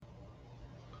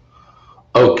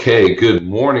Okay, good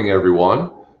morning,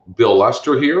 everyone. Bill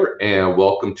Lester here, and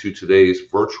welcome to today's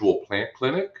virtual plant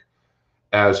clinic.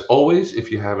 As always,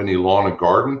 if you have any lawn and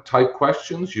garden type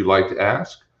questions you'd like to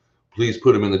ask, please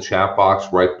put them in the chat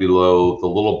box right below the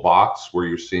little box where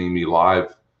you're seeing me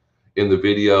live in the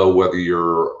video, whether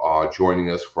you're joining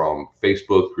us from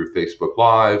Facebook through Facebook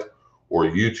Live or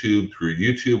YouTube through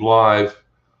YouTube Live.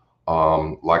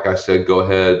 Like I said, go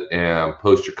ahead and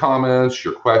post your comments,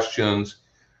 your questions.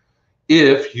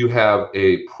 If you have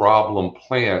a problem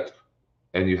plant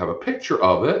and you have a picture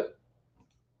of it,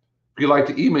 if you'd like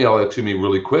to email it to me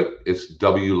really quick, it's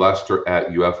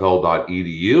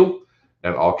wlester@ufl.edu,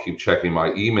 and I'll keep checking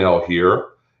my email here.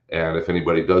 And if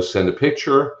anybody does send a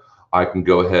picture, I can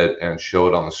go ahead and show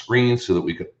it on the screen so that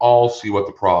we can all see what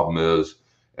the problem is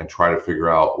and try to figure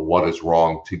out what is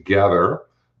wrong together.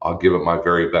 I'll give it my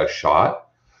very best shot.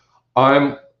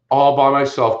 I'm all by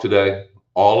myself today,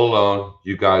 all alone.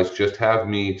 You guys just have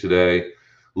me today.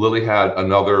 Lily had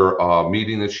another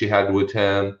meeting that she had to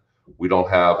attend. We don't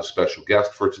have a special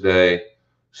guest for today,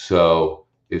 so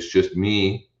it's just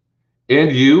me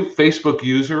and you. Facebook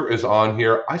user is on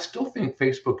here. I still think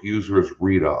Facebook user is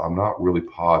Rita. I'm not really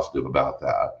positive about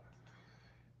that.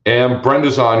 And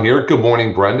Brenda's on here. Good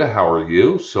morning, Brenda. How are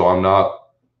you? So I'm not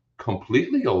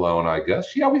completely alone, I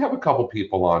guess. Yeah, we have a couple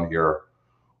people on here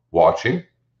watching.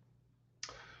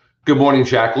 Good morning,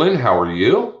 Jacqueline. How are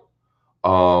you?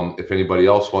 If anybody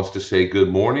else wants to say good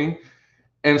morning.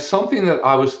 And something that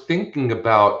I was thinking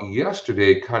about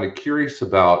yesterday, kind of curious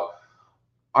about,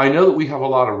 I know that we have a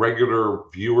lot of regular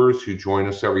viewers who join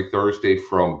us every Thursday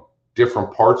from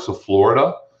different parts of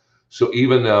Florida. So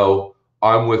even though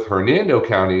I'm with Hernando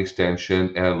County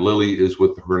Extension and Lily is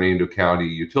with the Hernando County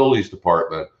Utilities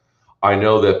Department, I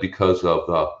know that because of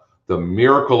the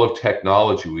miracle of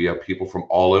technology, we have people from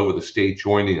all over the state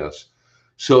joining us.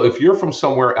 So if you're from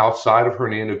somewhere outside of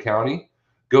Hernando County,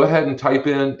 go ahead and type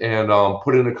in and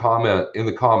put in a comment in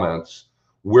the comments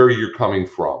where you're coming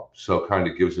from. So it kind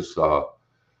of gives us a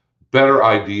better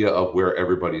idea of where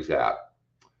everybody's at.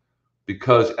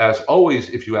 Because as always,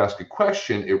 if you ask a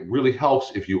question, it really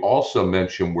helps if you also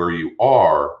mention where you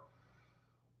are.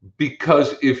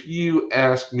 Because if you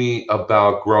ask me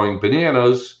about growing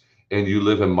bananas and you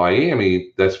live in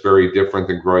Miami, that's very different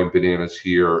than growing bananas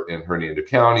here in Hernando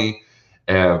County,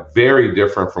 and very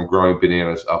different from growing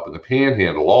bananas up in the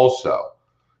Panhandle also.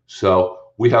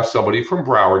 So we have somebody from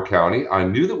Broward County. I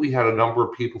knew that we had a number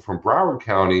of people from Broward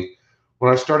County when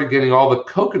I started getting all the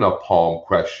coconut palm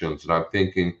questions, and I'm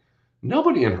thinking,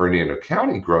 nobody in Hernando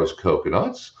County grows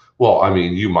coconuts. Well, I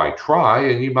mean, you might try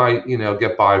and you might,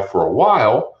 get by for a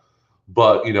while,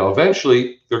 but,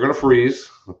 eventually they're going to freeze.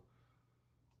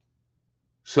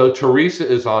 So Teresa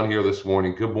is on here this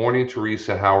morning. Good morning,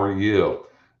 Teresa. How are you?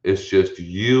 It's just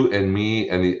you and me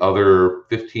and the other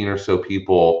 15 or so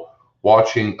people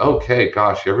watching. Okay,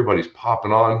 gosh, everybody's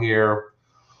popping on here.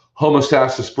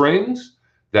 Homosassa Springs,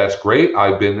 that's great.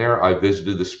 I've been there. I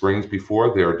visited the springs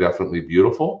before. They're definitely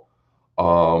beautiful.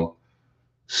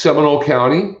 Seminole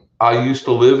County. I used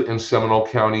to live in Seminole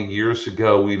County years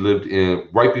ago. We lived in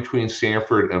right between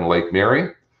Sanford and Lake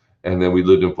Mary. And then we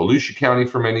lived in Volusia County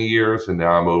for many years. And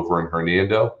now I'm over in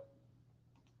Hernando.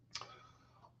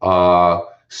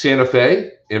 Santa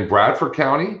Fe in Bradford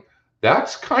County.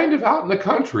 That's kind of out in the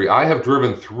country. I have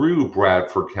driven through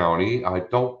Bradford County.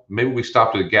 Maybe we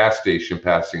stopped at a gas station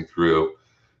passing through.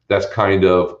 That's kind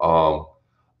of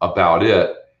about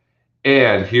it.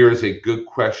 And here's a good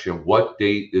question. What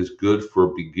date is good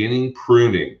for beginning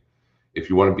pruning? If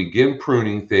you want to begin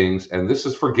pruning things, and this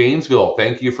is for Gainesville,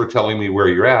 thank you for telling me where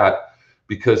you're at,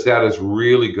 because that is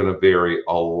really going to vary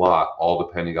a lot, all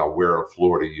depending on where in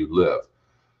Florida you live.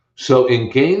 So in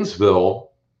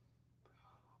Gainesville,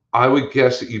 I would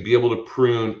guess that you'd be able to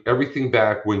prune everything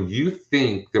back when you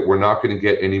think that we're not going to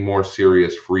get any more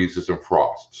serious freezes and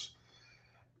frosts.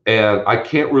 And I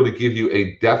can't really give you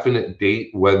a definite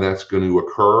date when that's going to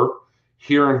occur.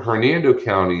 Here in Hernando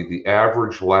County, the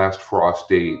average last frost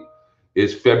date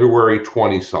is February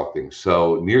 20-something.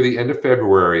 So near the end of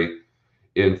February,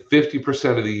 in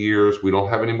 50% of the years, we don't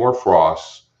have any more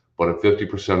frosts, but in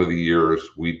 50% of the years,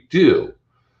 we do.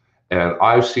 And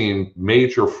I've seen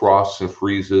major frosts and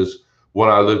freezes when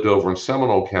I lived over in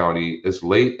Seminole County as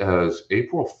late as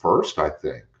April 1st, I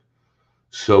think.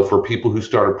 So for people who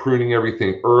started pruning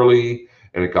everything early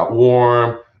and it got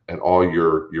warm and all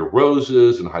your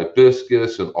roses and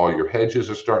hibiscus and all your hedges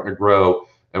are starting to grow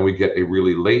and we get a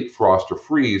really late frost or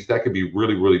freeze, that could be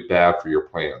really, really bad for your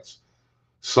plants.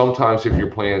 Sometimes if your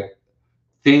plant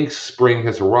thinks spring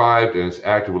has arrived and is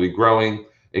actively growing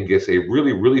and gets a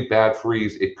really, really bad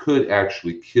freeze, it could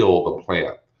actually kill the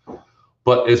plant.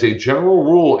 But as a general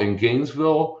rule in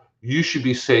Gainesville, you should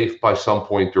be safe by some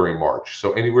point during March.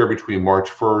 So anywhere between March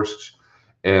 1st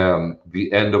and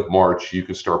the end of March, you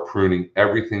can start pruning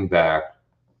everything back.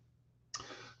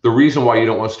 The reason why you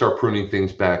don't want to start pruning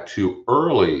things back too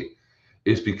early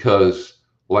is because,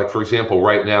 like, for example,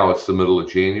 right now it's the middle of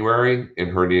January in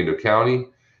Hernando County.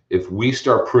 If we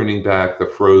start pruning back the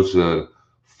frozen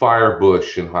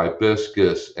firebush and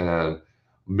hibiscus and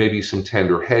maybe some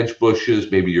tender hedge bushes,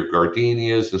 maybe your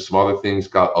gardenias and some other things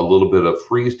got a little bit of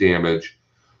freeze damage,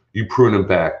 you prune them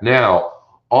back now.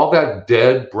 All that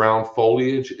dead brown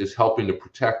foliage is helping to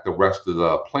protect the rest of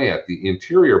the plant, the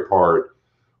interior part,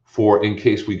 for in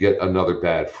case we get another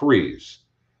bad freeze.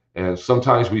 And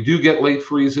sometimes we do get late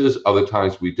freezes, other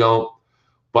times we don't.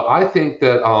 But I think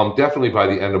that definitely by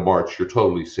the end of March, you're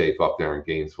totally safe up there in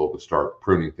Gainesville to start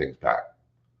pruning things back.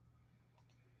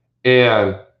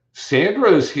 And Sandra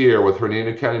is here with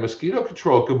Hernando County Mosquito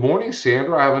Control. Good morning,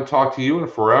 Sandra. I haven't talked to you in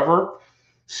forever.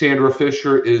 Sandra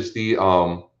Fisher is the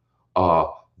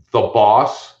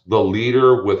boss, the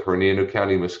leader with Hernando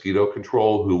County Mosquito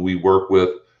Control, who we work with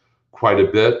quite a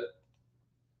bit.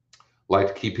 Like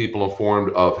to keep people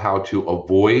informed of how to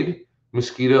avoid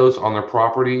mosquitoes on their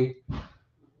property.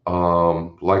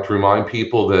 Like to remind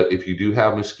people that if you do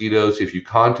have mosquitoes, if you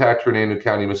contact Hernando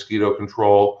County Mosquito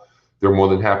Control, they're more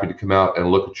than happy to come out and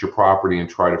look at your property and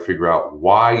try to figure out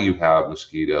why you have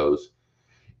mosquitoes.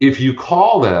 If you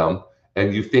call them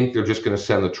and you think they're just going to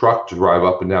send the truck to drive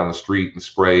up and down the street and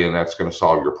spray and that's going to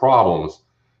solve your problems,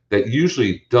 that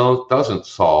usually doesn't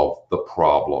solve the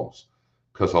problems.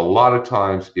 Because a lot of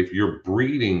times if you're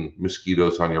breeding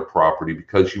mosquitoes on your property,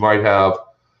 because you might have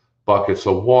buckets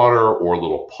of water or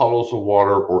little puddles of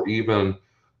water or even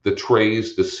the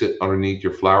trays that sit underneath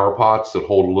your flower pots that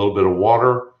hold a little bit of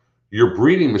water, you're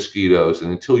breeding mosquitoes.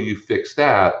 And until you fix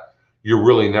that, you're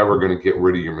really never going to get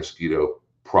rid of your mosquito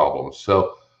problems.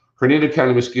 So Hernando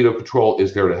County Mosquito Control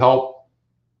is there to help.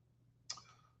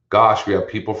 Gosh, we have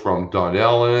people from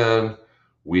Dunellen.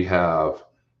 We have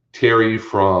Terry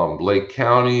from Lake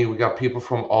County. We got people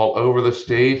from all over the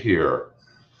state here.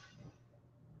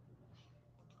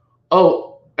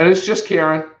 Oh, and it's just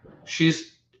Karen.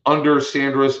 She's under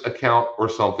Sandra's account or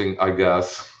something, I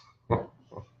guess.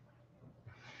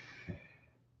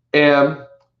 And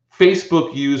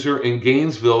Facebook user in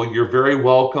Gainesville, you're very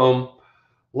welcome.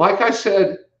 Like I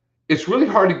said, it's really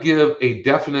hard to give a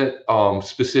definite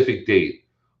specific date.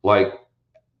 Like,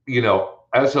 you know,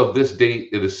 as of this date,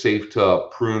 it is safe to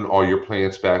prune all your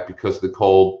plants back because of the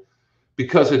cold,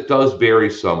 because it does vary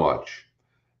so much.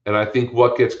 And I think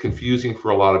what gets confusing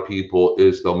for a lot of people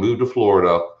is they'll move to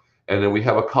Florida and then we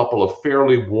have a couple of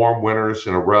fairly warm winters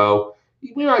in a row.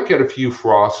 We might get a few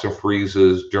frosts and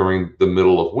freezes during the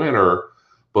middle of winter,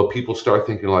 but people start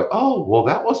thinking like, oh, well,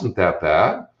 that wasn't that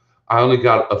bad. I only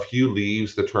got a few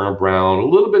leaves that turned brown, a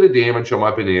little bit of damage on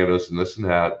my bananas and this and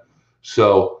that.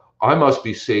 So I must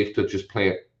be safe to just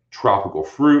plant tropical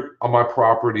fruit on my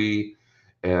property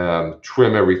and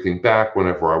trim everything back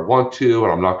whenever I want to,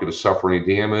 and I'm not going to suffer any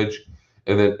damage.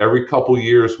 And then every couple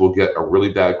years, we'll get a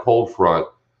really bad cold front.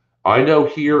 I know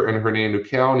here in Hernando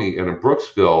County and in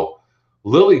Brooksville,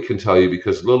 Lily can tell you,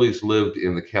 because Lily's lived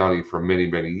in the county for many,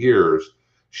 many years.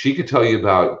 She could tell you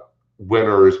about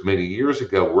winters many years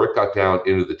ago where it got down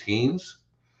into the teens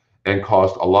and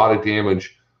caused a lot of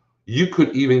damage. You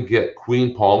could even get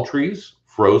queen palm trees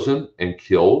frozen and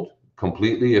killed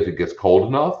completely if it gets cold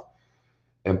enough.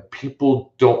 And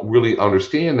people don't really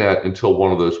understand that until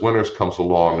one of those winters comes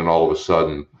along and all of a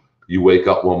sudden you wake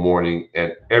up one morning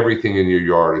and everything in your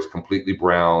yard is completely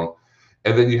brown.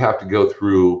 And then you have to go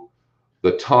through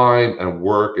the time and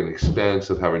work and expense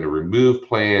of having to remove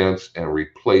plants and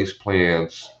replace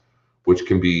plants, which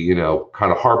can be, you know,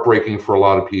 kind of heartbreaking for a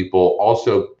lot of people.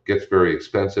 Also gets very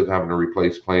expensive having to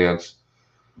replace plants.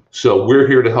 So we're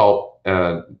here to help,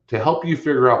 and to help you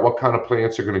figure out what kind of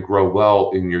plants are going to grow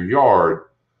well in your yard,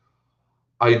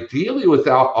 ideally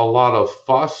without a lot of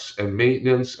fuss and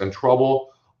maintenance and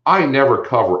trouble. I never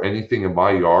cover anything in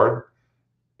my yard.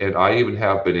 And I even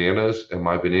have bananas, and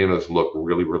my bananas look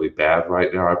really, really bad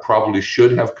right now. I probably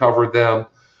should have covered them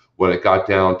when it got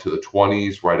down to the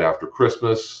 20s right after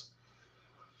Christmas.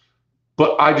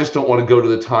 But I just don't want to go to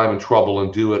the time and trouble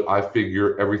and do it. I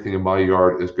figure everything in my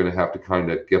yard is going to have to kind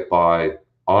of get by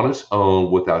on its own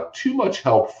without too much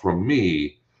help from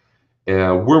me.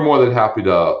 And we're more than happy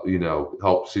to, you know,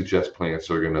 help suggest plants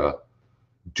that are going to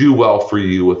do well for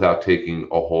you without taking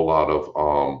a whole lot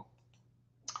of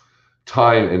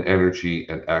time and energy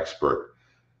and expert.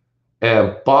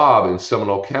 And Bob in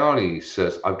Seminole County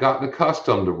says, I've gotten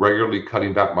accustomed to regularly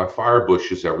cutting back my fire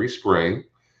bushes every spring.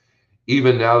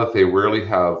 even now that they rarely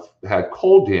have had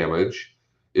cold damage,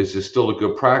 is this still a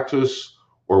good practice,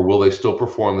 or will they still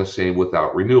perform the same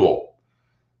without renewal?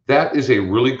 That is a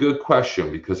really good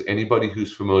question, because anybody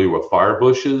who's familiar with fire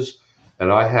bushes,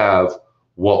 and I have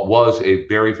what was a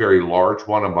very, very large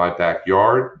one in my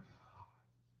backyard,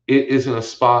 it is in a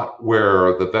spot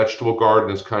where the vegetable garden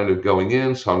is kind of going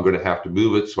in, so I'm going to have to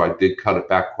move it. So I did cut it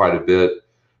back quite a bit,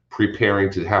 preparing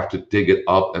to have to dig it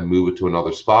up and move it to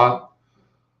another spot.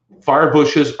 Fire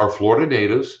bushes are Florida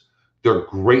natives. They're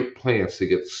great plants. They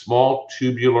get small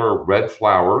tubular red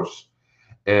flowers,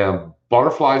 and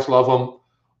butterflies love them.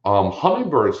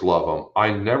 Hummingbirds love them.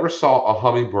 I never saw a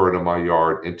hummingbird in my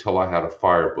yard until I had a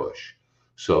fire bush.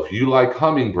 So if you like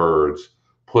hummingbirds,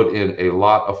 put in a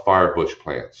lot of fire bush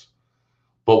plants.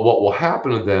 But what will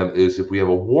happen to them is, if we have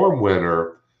a warm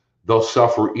winter, they'll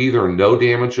suffer either no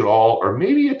damage at all, or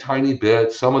maybe a tiny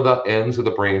bit. Some of the ends of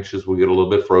the branches will get a little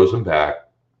bit frozen back.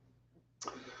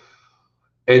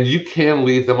 And you can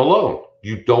leave them alone.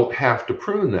 You don't have to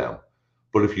prune them.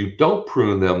 But if you don't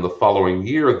prune them the following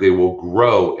year, they will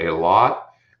grow a lot,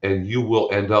 and you will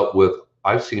end up with,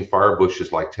 I've seen fire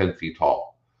bushes like 10 feet tall.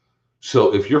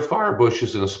 So if your fire bush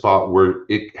is in a spot where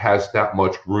it has that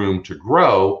much room to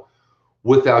grow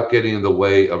without getting in the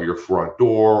way of your front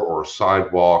door or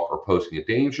sidewalk or posing a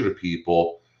danger to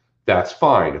people, that's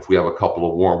fine. If we have a couple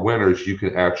of warm winters, you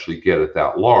can actually get it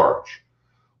that large.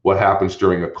 What happens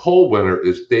during a cold winter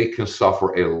is they can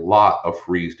suffer a lot of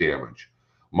freeze damage.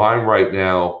 Mine right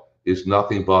now is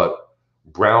nothing but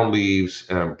brown leaves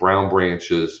and brown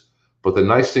branches. But the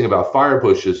nice thing about fire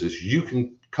bushes is you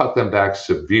can cut them back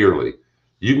severely.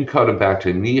 You can cut them back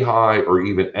to knee high or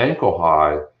even ankle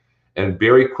high. And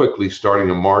very quickly, starting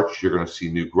in March, you're going to see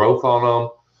new growth on them.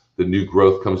 The new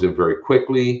growth comes in very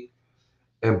quickly.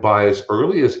 And by as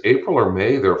early as April or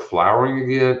May, they're flowering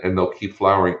again, and they'll keep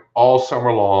flowering all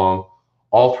summer long,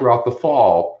 all throughout the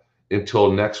fall,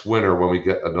 until next winter when we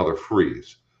get another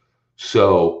freeze.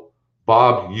 So,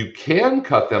 Bob, you can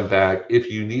cut them back if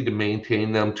you need to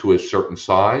maintain them to a certain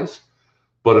size.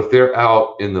 But if they're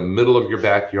out in the middle of your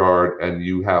backyard and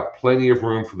you have plenty of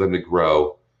room for them to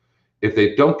grow, if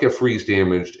they don't get freeze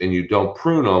damaged and you don't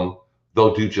prune them,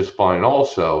 they'll do just fine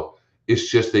also. It's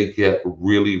just they get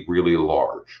really, really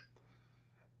large.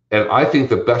 And I think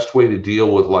the best way to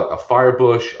deal with like a fire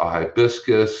bush, a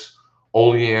hibiscus,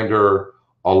 oleander,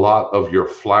 a lot of your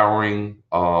flowering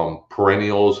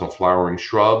perennials and flowering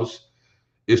shrubs,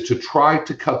 is to try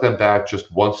to cut them back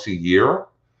just once a year.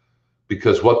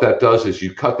 Because what that does is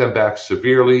you cut them back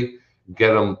severely,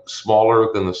 get them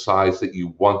smaller than the size that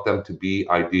you want them to be,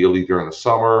 ideally during the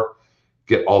summer,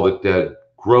 get all the dead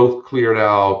growth cleared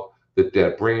out, the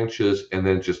dead branches, and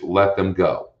then just let them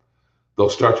go. They'll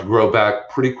start to grow back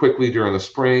pretty quickly during the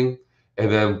spring,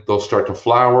 and then they'll start to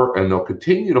flower, and they'll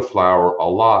continue to flower a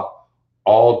lot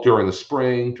all during the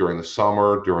spring, during the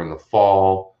summer, during the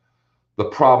fall. The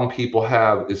problem people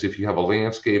have is if you have a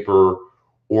landscaper,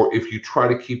 or if you try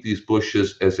to keep these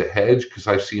bushes as a hedge, because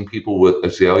I've seen people with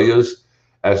azaleas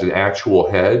as an actual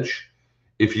hedge.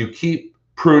 If you keep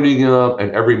pruning them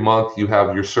and every month you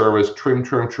have your service trim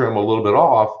a little bit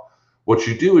off, what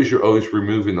you do is you're always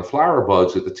removing the flower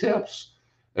buds at the tips.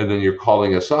 And then you're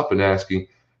calling us up and asking,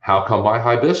 how come my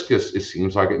hibiscus, it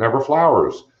seems like it never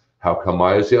flowers? How come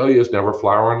my azaleas never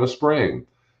flower in the spring?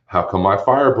 How come my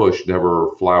firebush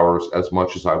never flowers as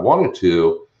much as I want it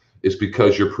to? It's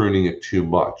because you're pruning it too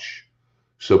much.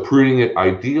 So pruning it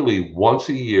ideally once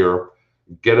a year,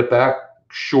 get it back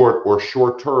short or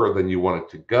shorter than you want it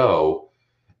to go,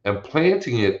 and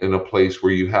planting it in a place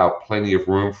where you have plenty of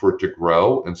room for it to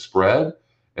grow and spread,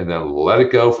 and then let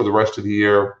it go for the rest of the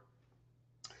year.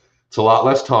 It's a lot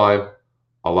less time,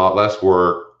 a lot less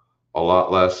work, a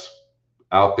lot less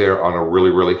out there on a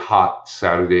really, really hot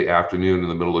Saturday afternoon in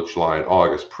the middle of July and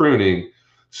August pruning.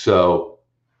 So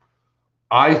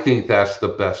I think that's the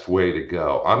best way to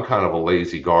go. I'm kind of a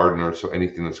lazy gardener, so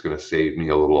anything that's going to save me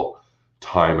a little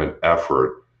time and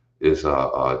effort is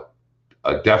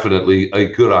definitely a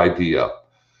good idea.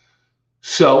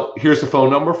 So here's the phone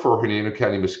number for Hernando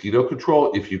County Mosquito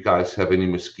Control. If you guys have any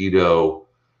mosquito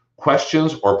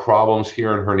questions or problems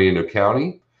here in Hernando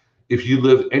County. If you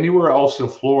live anywhere else in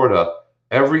Florida,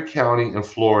 every county in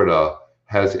Florida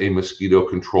has a mosquito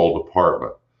control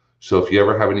department. So if you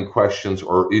ever have any questions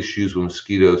or issues with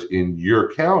mosquitoes in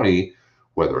your county,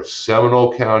 whether it's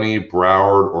Seminole County,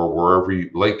 Broward, or wherever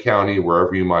you, Lake County,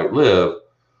 wherever you might live,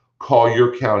 call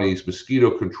your county's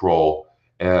mosquito control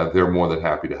and they're more than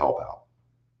happy to help out.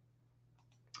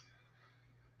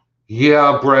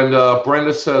 Yeah, Brenda.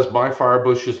 Brenda says, my fire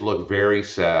bushes look very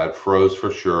sad, froze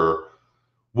for sure.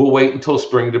 We'll wait until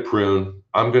spring to prune.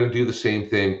 I'm going to do the same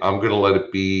thing. I'm going to let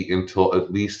it be until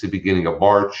at least the beginning of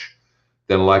March.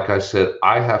 Then, like I said,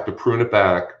 I have to prune it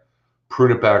back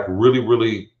really,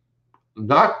 really,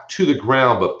 not to the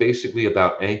ground, but basically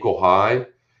about ankle high.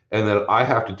 And then I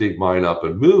have to dig mine up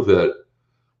and move it.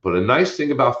 But a nice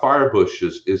thing about fire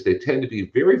bushes is they tend to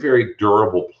be very, very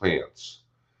durable plants.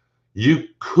 You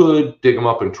could dig them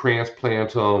up and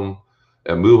transplant them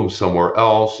and move them somewhere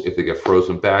else. If they get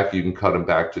frozen back, you can cut them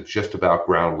back to just about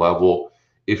ground level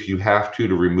if you have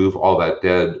to remove all that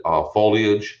dead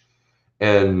foliage.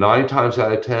 And 9 times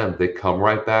out of 10, they come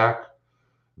right back.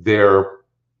 They're,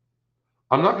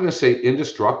 I'm not going to say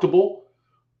indestructible,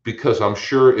 because I'm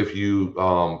sure if you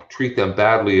treat them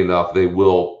badly enough, they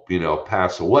will,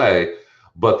 pass away,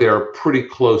 but they're pretty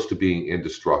close to being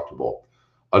indestructible.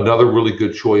 Another really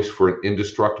good choice for an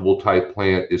indestructible type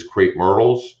plant is crepe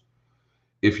myrtles.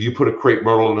 If you put a crepe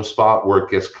myrtle in a spot where it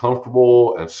gets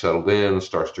comfortable and settled in and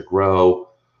starts to grow,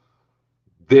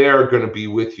 they're going to be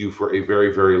with you for a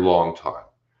very, very long time.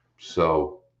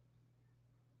 So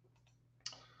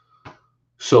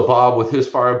Bob with his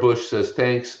fire bush says,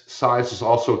 thanks. Size is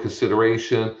also a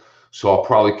consideration, so I'll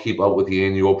probably keep up with the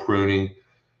annual pruning.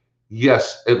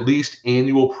 Yes, at least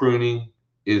annual pruning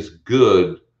is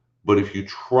good, but if you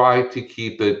try to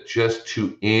keep it just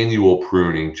to annual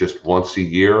pruning, just once a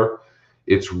year,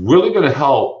 it's really going to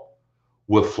help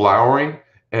with flowering.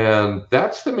 And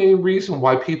that's the main reason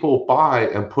why people buy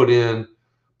and put in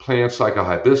plants like a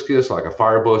hibiscus, like a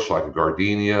fire bush, like a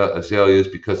gardenia, azaleas,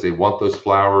 because they want those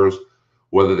flowers,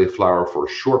 whether they flower for a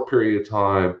short period of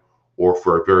time or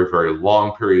for a very, very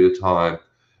long period of time.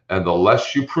 And the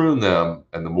less you prune them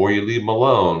and the more you leave them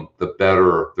alone, the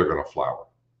better they're going to flower.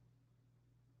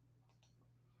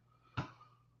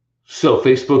 So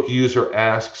Facebook user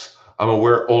asks, I'm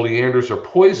aware oleanders are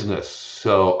poisonous,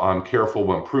 so I'm careful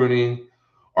when pruning.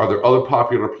 Are there other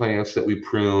popular plants that we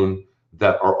prune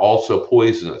that are also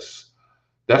poisonous?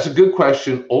 That's a good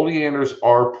question. Oleanders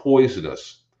are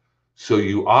poisonous, so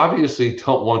you obviously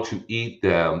don't want to eat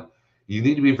them. You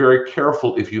need to be very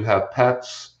careful if you have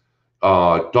pets,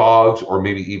 dogs, or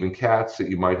maybe even cats that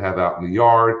you might have out in the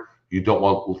yard. You don't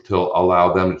want to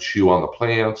allow them to chew on the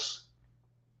plants.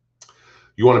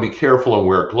 You want to be careful and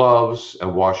wear gloves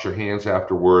and wash your hands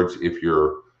afterwards if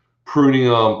you're pruning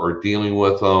them or dealing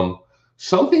with them.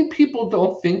 Something people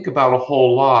don't think about a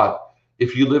whole lot,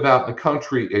 if you live out in the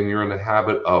country and you're in the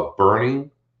habit of burning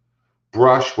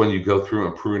brush when you go through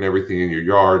and prune everything in your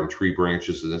yard and tree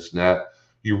branches and this and that,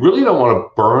 you really don't want to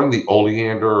burn the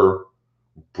oleander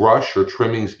brush or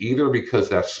trimmings either, because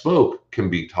that smoke can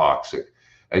be toxic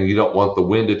and you don't want the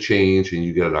wind to change and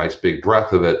you get a nice big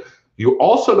breath of it. You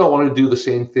also don't want to do the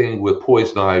same thing with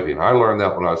poison ivy. And I learned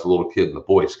that when I was a little kid in the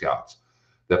Boy Scouts,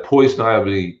 that poison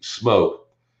ivy smoke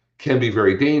can be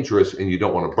very dangerous and you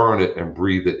don't want to burn it and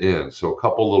breathe it in. So a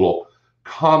couple little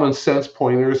common sense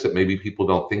pointers that maybe people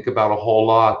don't think about a whole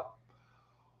lot.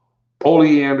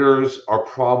 Oleanders are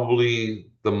probably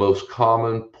the most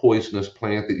common poisonous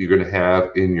plant that you're going to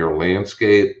have in your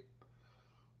landscape.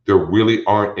 There really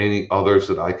aren't any others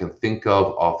that I can think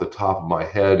of off the top of my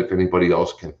head. If anybody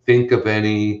else can think of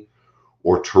any,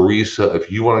 or Teresa,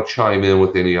 if you want to chime in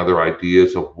with any other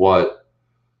ideas of what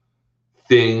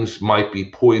things might be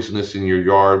poisonous in your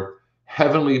yard.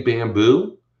 Heavenly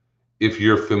bamboo, if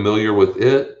you're familiar with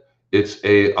it, it's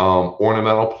a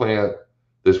ornamental plant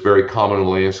that's very common in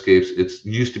landscapes. It's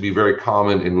used to be very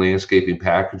common in landscaping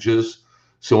packages.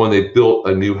 So when they built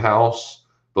a new house,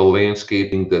 the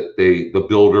landscaping that the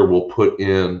builder will put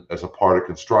in as a part of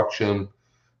construction,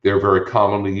 they're very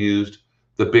commonly used.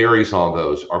 The berries on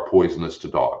those are poisonous to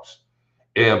dogs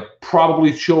and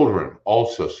probably children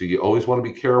also. So you always want to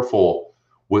be careful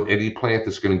with any plant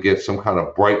that's going to get some kind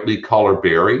of brightly colored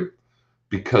berry,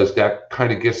 because that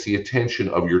kind of gets the attention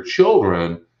of your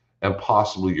children and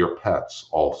possibly your pets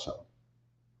also.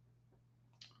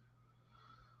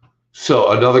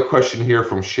 So another question here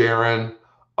from Sharon,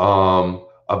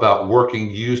 about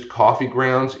working used coffee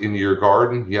grounds in your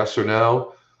garden, yes or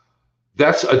no?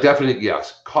 That's a definite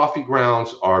yes. Coffee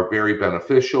grounds are very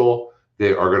beneficial.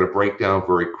 They are going to break down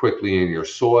very quickly in your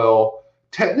soil.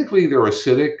 Technically, they're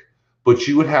acidic, but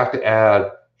you would have to add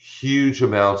huge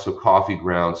amounts of coffee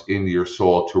grounds into your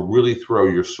soil to really throw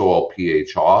your soil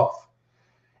pH off.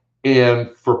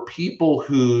 And for people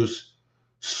whose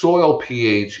soil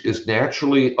pH is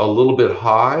naturally a little bit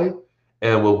high,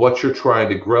 and with what you're trying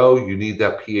to grow, you need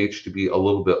that pH to be a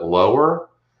little bit lower,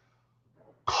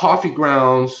 coffee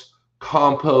grounds,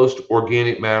 compost,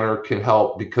 organic matter can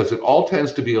help, because it all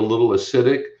tends to be a little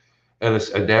acidic, and it's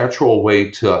a natural way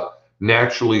to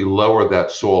naturally lower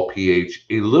that soil pH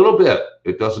a little bit.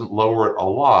 It doesn't lower it a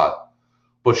lot,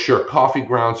 but sure, coffee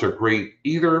grounds are great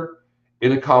either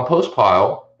in a compost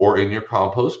pile or in your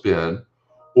compost bin,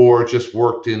 or just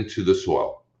worked into the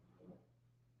soil.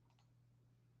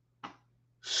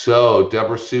 So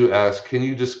Deborah Sue asks, can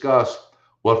you discuss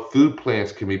what food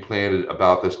plants can be planted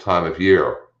about this time of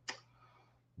year?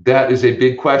 That is a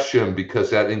big question because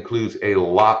that includes a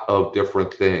lot of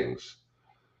different things.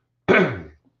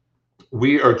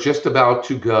 We are just about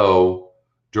to go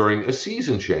during a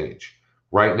season change.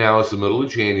 Right now is the middle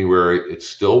of January. It's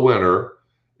still winter.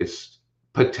 It's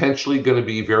potentially going to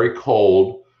be very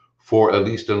cold for at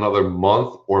least another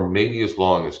month or maybe as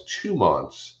long as 2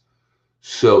 months.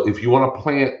 So if you want to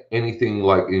plant anything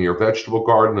like in your vegetable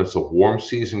garden that's a warm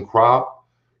season crop,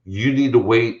 you need to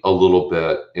wait a little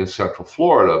bit in Central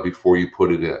Florida before you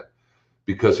put it in.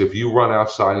 Because if you run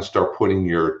outside and start putting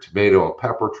your tomato and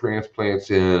pepper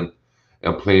transplants in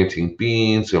and planting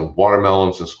beans and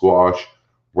watermelons and squash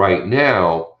right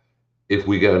now, if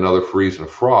we get another freeze and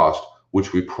frost,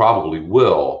 which we probably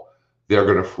will, they're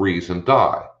going to freeze and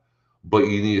die. But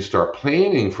you need to start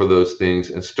planning for those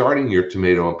things and starting your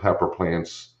tomato and pepper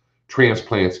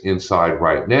transplants inside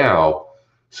right now,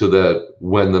 so that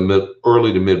when the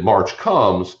early to mid-March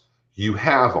comes, you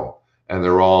have them. And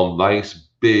they're all nice,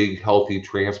 big, healthy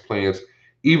transplants.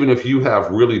 Even if you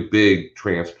have really big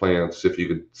transplants, if you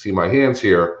can see my hands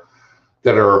here,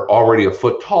 that are already a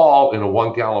foot tall in a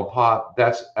 1 gallon pot,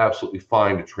 that's absolutely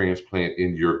fine to transplant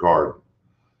in your garden.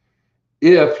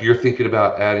 If you're thinking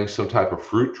about adding some type of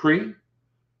fruit tree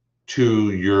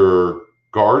to your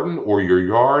garden or your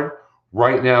yard,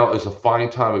 right now is a fine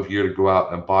time of year to go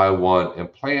out and buy one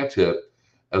and plant it,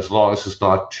 as long as it's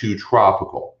not too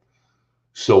tropical.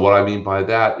 So what I mean by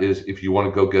that is if you want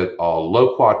to go get a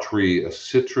loquat tree, a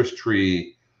citrus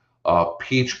tree, a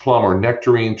peach, plum, or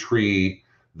nectarine tree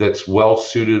that's well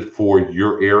suited for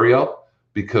your area,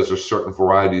 because there's certain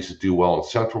varieties that do well in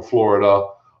Central Florida,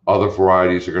 other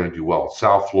varieties are going to do well in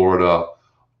South Florida.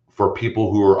 For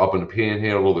people who are up in the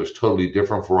Panhandle, there's totally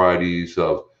different varieties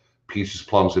of peaches,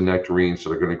 plums, and nectarines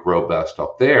that are going to grow best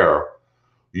up there.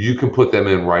 You can put them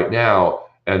in right now,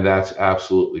 and that's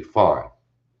absolutely fine.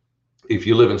 If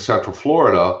you live in Central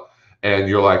Florida and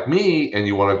you're like me and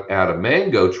you want to add a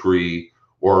mango tree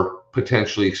or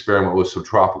potentially experiment with some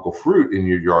tropical fruit in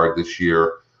your yard this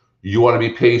year, you want to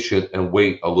be patient and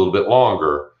wait a little bit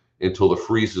longer until the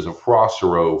freezes and frosts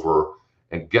are over,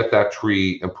 and get that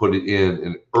tree and put it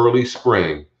in early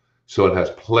spring, so it has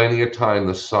plenty of time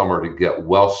this summer to get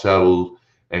well settled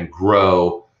and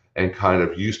grow and kind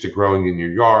of used to growing in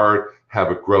your yard,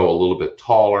 have it grow a little bit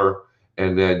taller.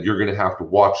 And then you're going to have to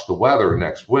watch the weather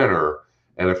next winter.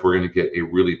 And if we're going to get a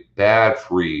really bad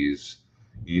freeze,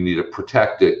 you need to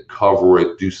protect it, cover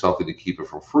it, do something to keep it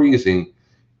from freezing,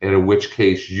 and in which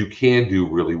case you can do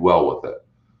really well with it.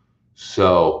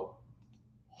 So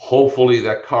hopefully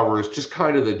that covers just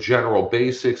kind of the general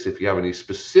basics. If you have any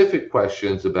specific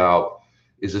questions about,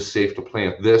 is it safe to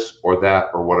plant this or that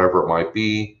or whatever it might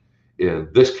be in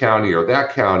this county or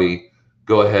that county,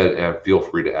 go ahead and feel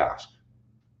free to ask.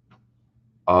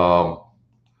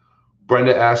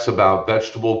 Brenda asks about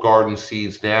vegetable garden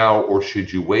seeds now, or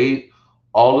should you wait?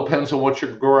 All depends on what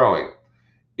you're growing.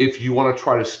 If you want to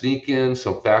try to sneak in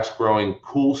some fast growing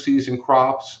cool season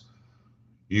crops,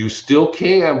 you still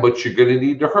can, but you're going to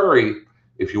need to hurry.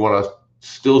 If you want to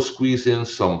still squeeze in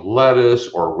some lettuce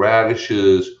or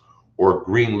radishes or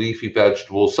green leafy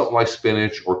vegetables, something like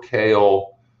spinach or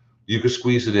kale, you can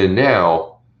squeeze it in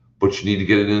now, but you need to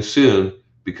get it in soon,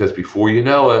 because before you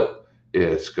know it,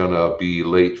 it's going to be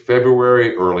late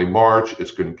February, early March.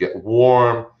 It's going to get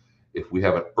warm. If we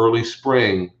have an early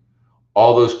spring,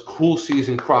 all those cool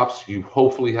season crops you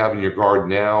hopefully have in your garden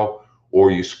now,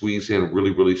 or you squeeze in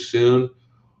really, really soon,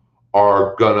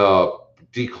 are going to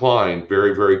decline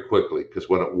very, very quickly, because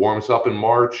when it warms up in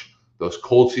March, those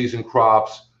cold season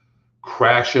crops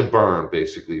crash and burn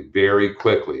basically very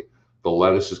quickly. The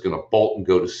lettuce is going to bolt and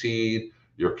go to seed.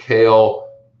 Your kale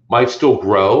might still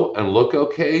grow and look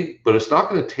okay, but it's not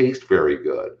going to taste very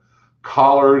good.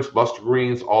 Collards, mustard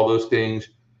greens, all those things,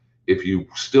 if you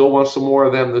still want some more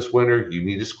of them this winter, you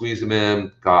need to squeeze them in.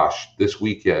 Gosh, this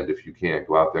weekend, if you can,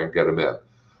 go out there and get them in.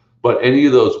 But any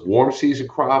of those warm season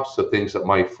crops, the things that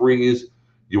might freeze,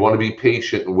 you want to be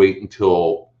patient and wait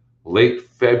until late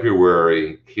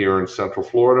February here in Central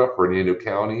Florida, Hernando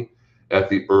County, at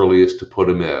the earliest to put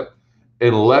them in.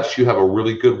 Unless you have a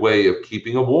really good way of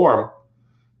keeping them warm.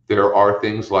 There are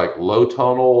things like low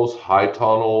tunnels, high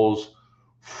tunnels,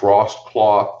 frost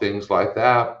cloth, things like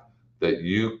that, that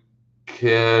you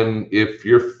if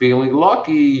you're feeling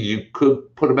lucky, you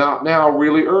could put them out now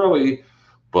really early,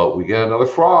 but we get another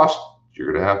frost,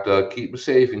 you're going to have to keep them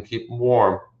safe and keep them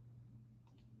warm.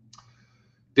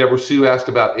 Deborah Sue asked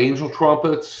about angel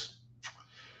trumpets.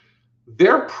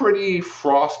 They're pretty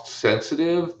frost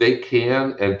sensitive. They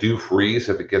can and do freeze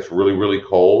if it gets really, really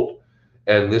cold.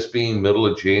 And this being middle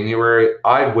of January,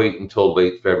 I'd wait until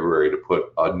late February to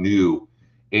put a new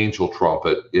angel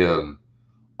trumpet in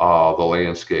the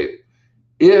landscape.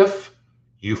 If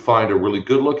you find a really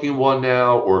good looking one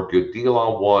now or a good deal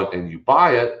on one and you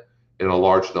buy it in a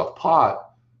large enough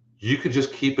pot, you could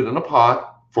just keep it in a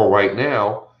pot for right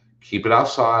now. Keep it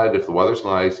outside if the weather's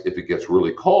nice. If it gets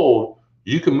really cold,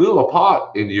 you can move a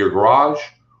pot into your garage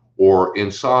or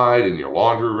inside in your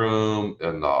laundry room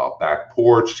and the back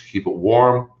porch to keep it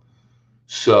warm.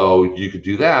 So you could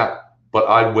do that, but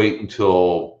I'd wait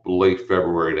until late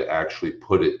February to actually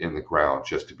put it in the ground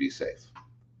just to be safe.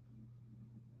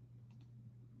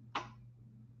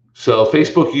 So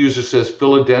Facebook user says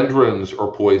philodendrons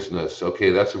are poisonous.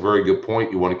 Okay, that's a very good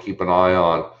point. You want to keep an eye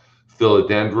on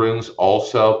philodendrons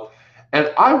also.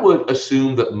 And I would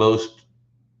assume that most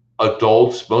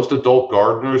adult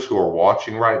gardeners who are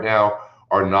watching right now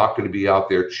are not going to be out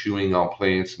there chewing on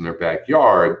plants in their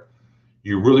backyard.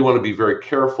 You really want to be very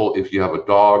careful if you have a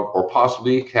dog or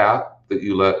possibly a cat that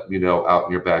you let, out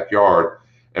in your backyard.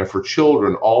 And for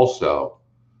children also,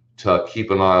 to keep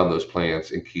an eye on those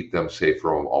plants and keep them safe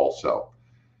from them also.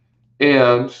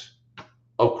 And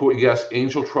of course, yes,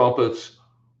 angel trumpets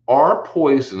are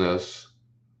poisonous.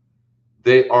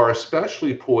 They are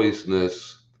especially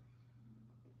poisonous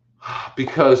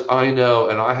because I know,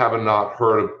 and I have not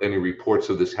heard of any reports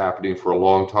of this happening for a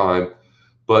long time,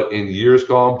 but in years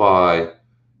gone by,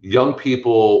 young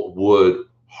people would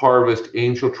harvest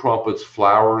angel trumpets,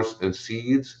 flowers, and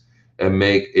seeds and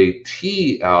make a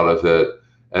tea out of it.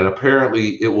 And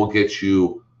apparently it will get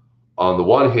you, on the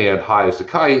one hand, high as a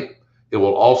kite. It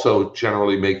will also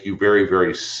generally make you very,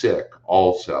 very sick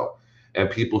also. And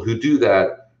people who do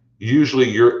that, usually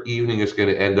your evening is going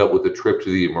to end up with a trip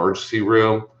to the emergency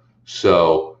room.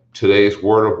 So today's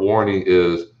word of warning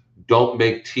is don't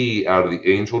make tea out of the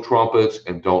angel trumpets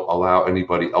and don't allow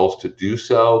anybody else to do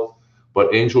so.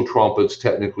 But angel trumpets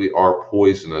technically are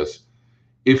poisonous.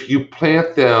 If you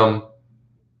plant them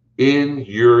in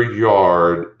your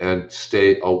yard and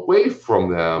stay away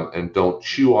from them and don't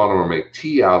chew on them or make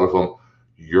tea out of them,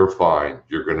 you're fine.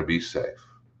 You're going to be safe.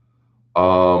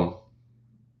 And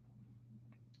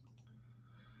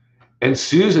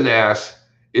Susan asks,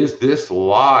 is this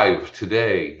live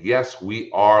today? Yes,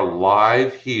 we are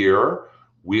live here.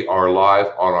 We are live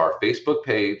on our Facebook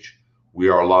page. We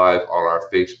are live on our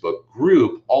Facebook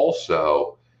group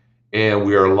also. And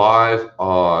we are live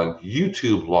on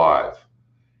YouTube Live.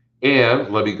 And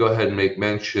let me go ahead and make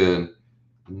mention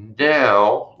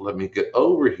now. Let me get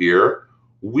over here.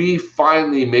 We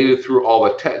finally made it through all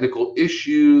the technical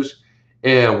issues,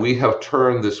 and we have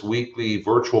turned this weekly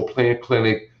virtual plant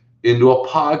clinic into a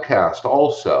podcast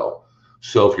also.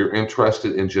 So if you're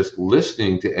interested in just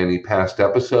listening to any past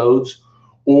episodes,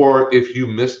 or if you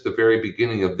missed the very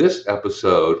beginning of this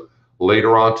episode,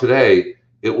 later on today,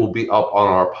 it will be up on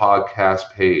our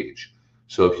podcast page.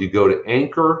 So if you go to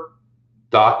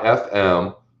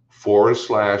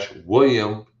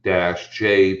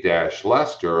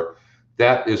anchor.fm/William-J-Lester,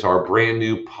 that is our brand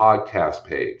new podcast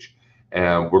page.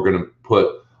 And we're going to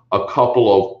put a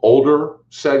couple of older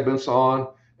segments on,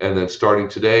 and then starting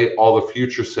today, all the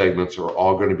future segments are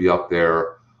all going to be up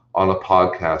there on a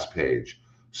podcast page.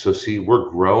 So see, we're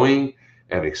growing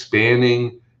and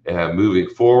expanding and moving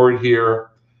forward here.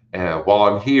 And while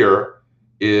I'm here,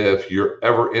 if you're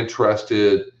ever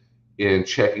interested in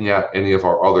checking out any of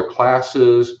our other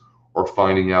classes or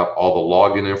finding out all the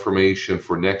login information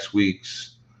for next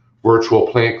week's virtual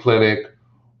plant clinic,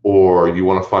 or you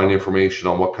want to find information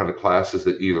on what kind of classes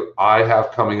that either I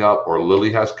have coming up or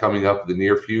Lily has coming up in the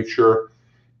near future,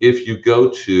 if you go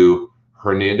to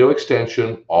Hernando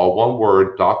Extension, all one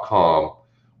word.com,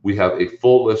 we have a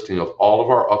full listing of all of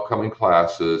our upcoming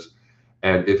classes.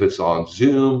 And if it's on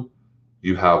Zoom,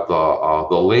 you have the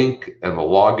link and the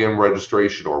login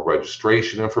registration or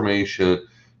registration information.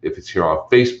 If it's here on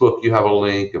Facebook, you have a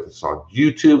link. If it's on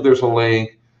YouTube, there's a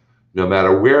link. No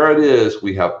matter where it is,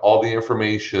 we have all the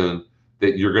information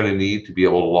that you're going to need to be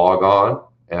able to log on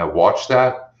and watch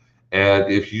that. And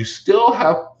if you still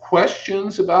have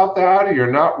questions about that, or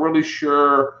you're not really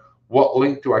sure what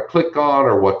link do I click on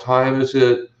or what time is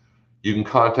it, you can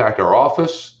contact our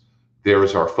office.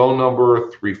 There's our phone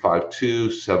number,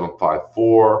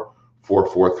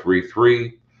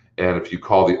 352-754-4433. And if you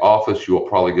call the office, you will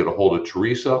probably get a hold of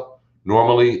Teresa.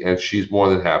 normally, and she's more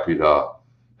than happy to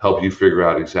help you figure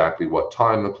out exactly what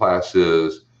time the class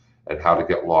is and how to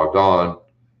get logged on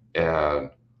and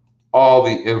all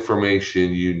the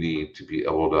information you need to be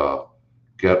able to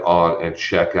get on and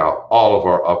check out all of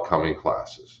our upcoming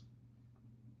classes.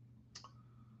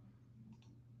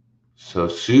 So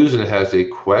Susan has a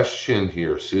question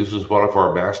here. Susan's one of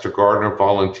our Master Gardener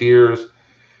volunteers,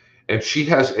 and she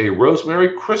has a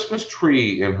rosemary Christmas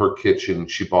tree in her kitchen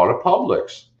she bought at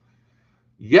Publix.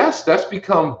 Yes, that's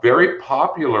become very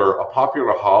popular, a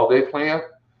popular holiday plant.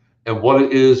 And what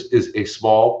it is a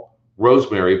small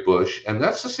rosemary bush. And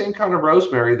that's the same kind of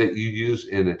rosemary that you use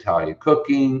in Italian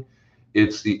cooking.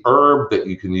 It's the herb that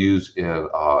you can use in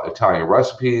Italian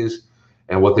recipes.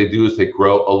 And what they do is they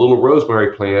grow a little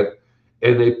rosemary plant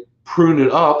and they prune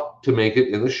it up to make it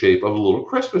in the shape of a little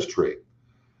Christmas tree.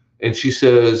 And she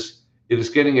says, it is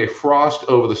getting a frost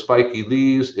over the spiky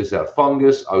leaves. Is that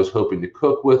fungus? I was hoping to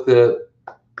cook with it.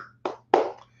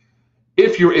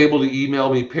 If you're able to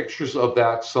email me pictures of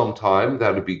that sometime,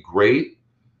 that would be great.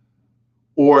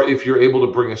 Or if you're able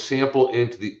to bring a sample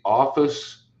into the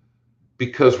office,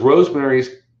 because rosemaries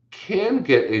can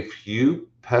get a few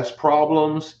pest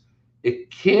problems, it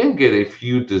can get a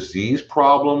few disease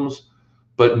problems,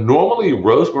 but normally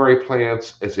rosemary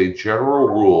plants, as a general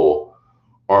rule,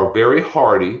 are very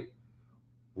hardy.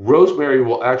 Rosemary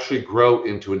will actually grow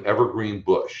into an evergreen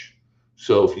bush.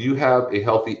 So if you have a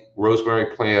healthy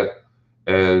rosemary plant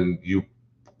and you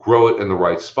grow it in the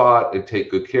right spot and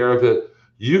take good care of it,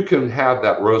 you can have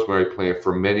that rosemary plant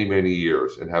for many, many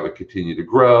years and have it continue to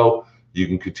grow. You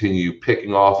can continue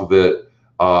picking off of it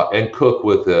and cook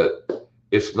with it.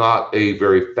 It's not a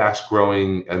very fast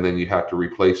growing and then you have to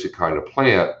replace it kind of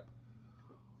plant.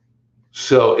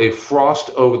 So a frost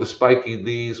over the spiky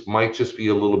leaves might just be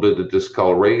a little bit of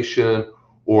discoloration,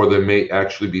 or there may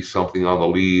actually be something on the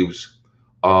leaves.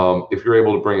 If you're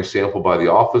able to bring a sample by the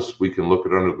office, we can look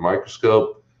at it under the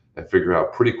microscope and figure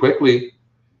out pretty quickly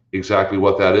exactly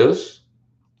what that is.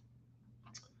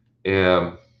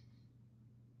 And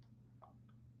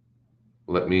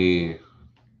let me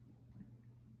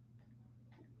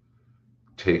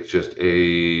take just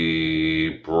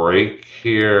a break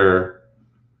here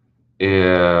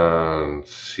and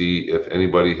see if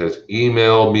anybody has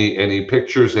emailed me any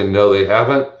pictures, and no, they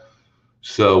haven't.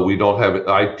 So we don't have it.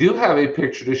 I do have a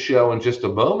picture to show in just a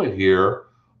moment here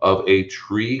of a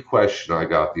tree question I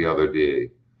got the other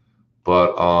day.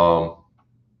 But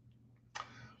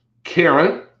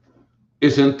Karen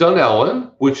is in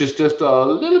Dunellen, which is just a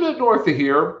little bit north of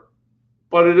here,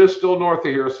 but it is still north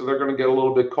of here, so they're going to get a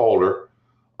little bit colder.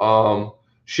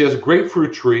 She has a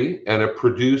grapefruit tree, and it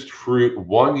produced fruit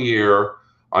 1 year.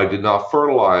 I did not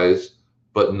fertilize,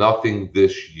 but nothing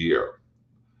this year.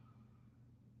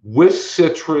 With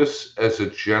citrus, as a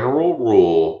general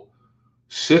rule,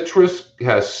 citrus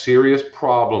has serious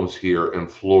problems here in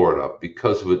Florida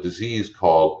because of a disease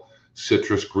called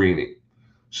citrus greening.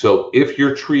 So if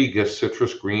your tree gets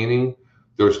citrus greening,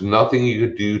 there's nothing you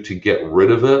could do to get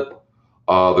rid of it.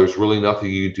 There's really nothing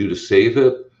you could do to save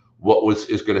it. What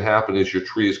is going to happen is your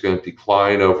tree is going to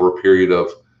decline over a period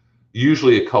of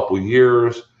usually a couple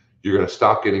years. You're going to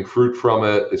stop getting fruit from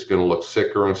it. It's going to look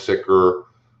sicker and sicker.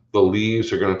 The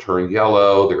leaves are going to turn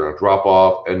yellow. They're going to drop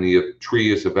off, and the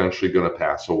tree is eventually going to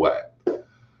pass away.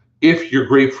 If your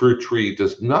grapefruit tree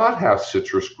does not have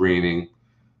citrus greening,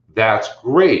 that's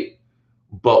great.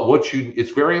 But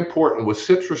it's very important with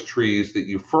citrus trees that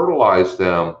you fertilize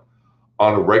them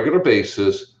on a regular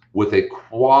basis with a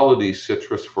quality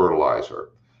citrus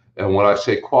fertilizer. And when I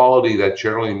say quality, that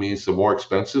generally means the more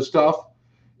expensive stuff.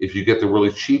 If you get the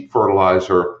really cheap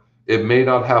fertilizer, it may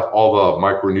not have all the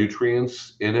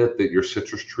micronutrients in it that your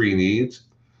citrus tree needs,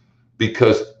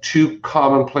 because two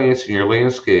common plants in your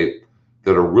landscape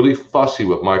that are really fussy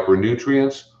with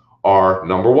micronutrients are,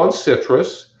 number one,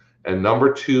 citrus, and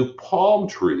number two, palm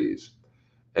trees.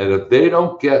 And if they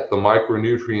don't get the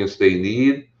micronutrients they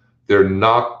need, they're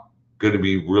not going to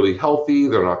be really healthy.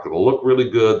 They're not going to look really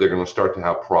good. They're going to start to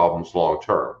have problems long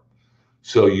term.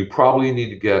 So you probably need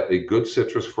to get a good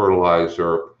citrus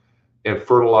fertilizer and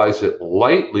fertilize it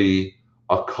lightly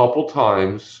a couple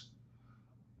times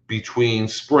between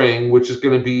spring, which is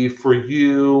going to be for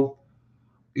you.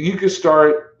 You can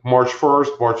start March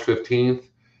 1st, March 15th,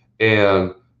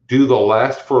 and do the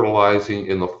last fertilizing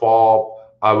in the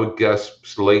fall. I would guess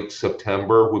late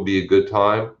September would be a good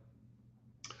time.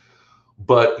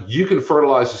 But you can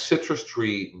fertilize a citrus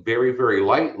tree very, very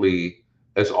lightly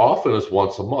as often as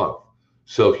once a month.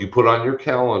 So if you put on your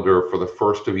calendar for the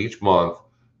first of each month,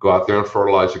 go out there and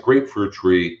fertilize a grapefruit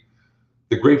tree.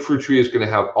 The grapefruit tree is going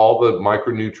to have all the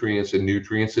micronutrients and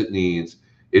nutrients it needs.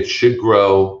 It should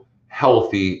grow,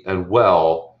 healthy and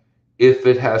well. If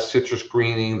it has citrus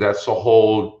greening, that's a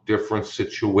whole different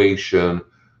situation.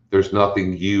 There's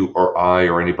nothing you or I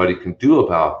or anybody can do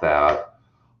about that.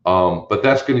 But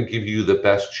that's going to give you the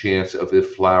best chance of it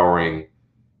flowering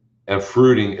and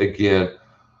fruiting again.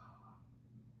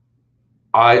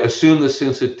 I assume that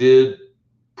since it did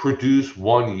produce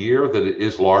 1 year, that it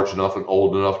is large enough and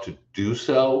old enough to do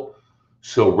so.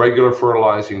 So regular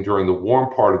fertilizing during the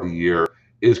warm part of the year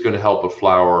is going to help it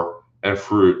flower and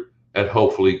fruit and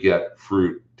hopefully get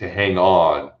fruit to hang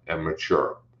on and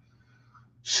mature.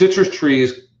 Citrus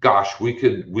trees, gosh, we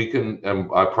can, and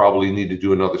I probably need to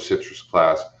do another citrus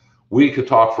class. We could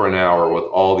talk for an hour with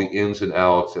all the ins and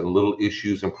outs and little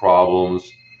issues and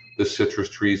problems the citrus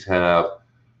trees have.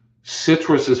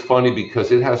 Citrus is funny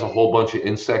because it has a whole bunch of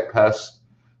insect pests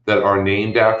that are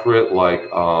named after it, like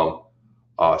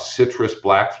citrus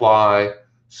blackfly,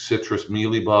 citrus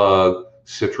mealybug,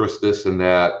 citrus this and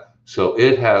that. So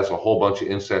it has a whole bunch of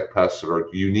insect pests that are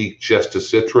unique just to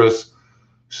citrus.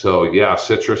 So yeah,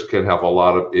 citrus can have a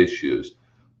lot of issues.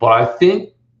 But I think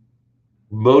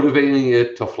motivating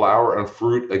it to flower and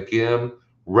fruit again,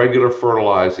 regular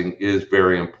fertilizing is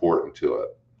very important to it.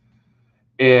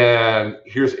 And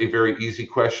here's a very easy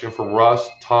question from Russ.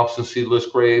 Thompson seedless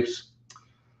grapes.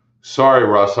 Sorry,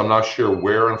 Russ, I'm not sure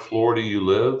where in Florida you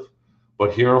live,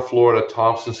 but here in Florida,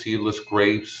 Thompson seedless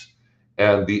grapes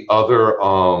and the other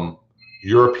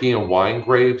European wine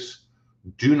grapes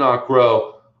do not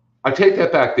grow. I take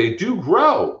that back. They do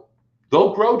grow.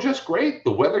 They'll grow just great.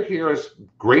 The weather here is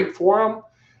great for them.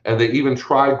 And they even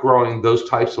tried growing those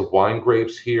types of wine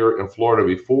grapes here in Florida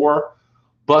before,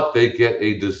 but they get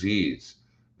a disease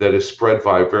that is spread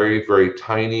by a very, very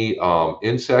tiny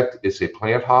insect. It's a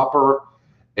plant hopper.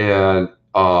 And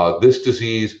this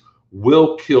disease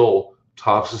will kill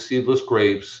Thompson seedless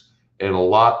grapes and a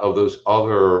lot of those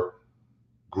other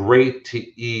great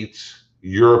to eat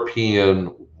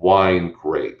European wine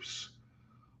grapes.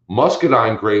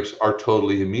 Muscadine grapes are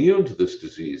totally immune to this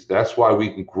disease. That's why we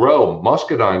can grow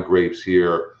muscadine grapes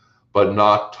here, but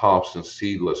not Thompson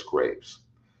seedless grapes.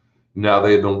 Now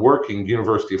they've been working,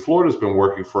 University of Florida's been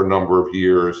working for a number of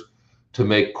years to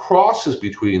make crosses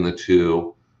between the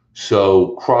two.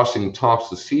 So crossing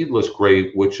Thompson seedless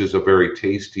grape, which is a very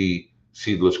tasty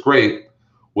seedless grape,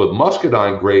 with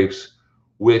muscadine grapes,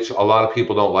 which a lot of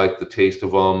people don't like the taste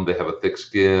of them. They have a thick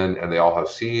skin and they all have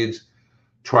seeds.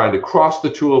 Trying to cross the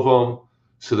two of them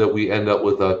so that we end up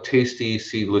with a tasty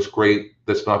seedless grape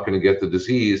that's not going to get the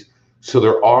disease. So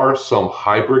there are some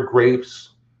hybrid grapes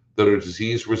that are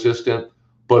disease resistant.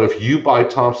 But if you buy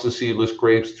Thompson seedless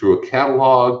grapes through a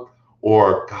catalog,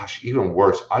 or gosh, even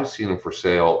worse, I've seen them for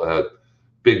sale at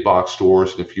big box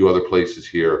stores and a few other places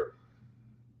here.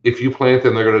 If you plant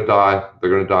them, they're going to die. They're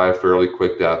going to die a fairly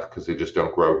quick death because they just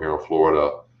don't grow here in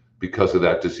Florida because of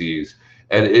that disease.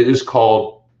 And it is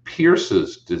called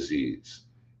Pierce's disease.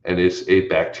 And it's a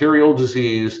bacterial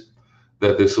disease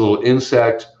that this little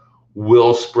insect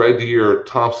will spread to your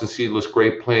Thompson seedless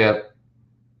grape plant.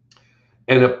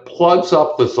 And it plugs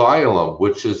up the xylem,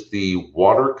 which is the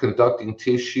water conducting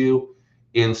tissue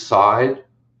inside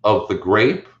of the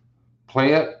grape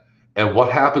plant. And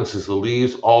what happens is the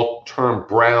leaves all turn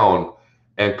brown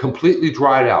and completely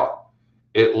dried out.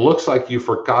 It looks like you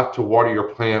forgot to water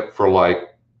your plant for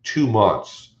like 2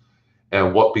 months.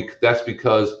 And that's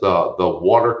because the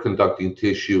water conducting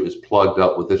tissue is plugged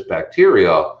up with this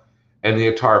bacteria and the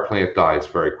entire plant dies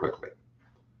very quickly.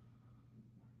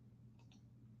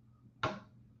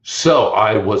 So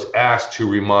I was asked to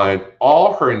remind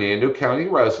all Hernando County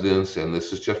residents, and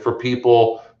this is just for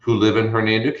people who live in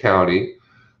Hernando County,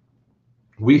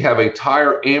 we have a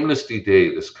Tire Amnesty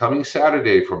Day this coming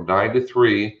Saturday from 9 to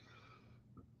 3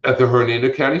 at the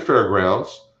Hernando County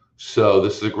Fairgrounds. So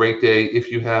this is a great day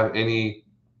if you have any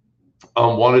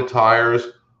unwanted tires,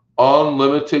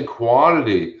 unlimited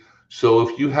quantity. So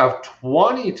if you have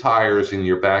 20 tires in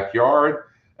your backyard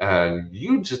and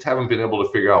you just haven't been able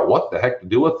to figure out what the heck to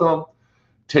do with them,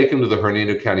 take them to the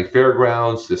Hernando County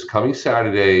Fairgrounds this coming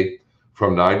Saturday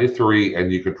from 9 to 3,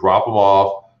 and you can drop them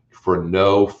off for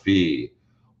no fee.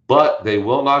 But they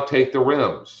will not take the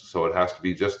rims, so it has to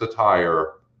be just the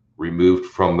tire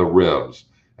removed from the rims.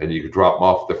 And you can drop them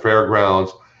off at the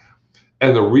fairgrounds.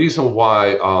 And the reason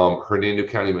why Hernando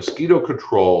County Mosquito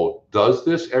Control does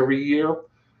this every year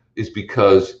is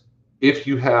because if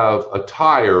you have a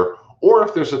tire, or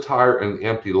if there's a tire in an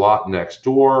empty lot next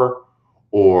door,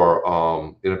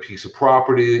 or in a piece of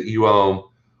property that you own,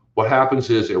 what happens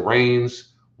is it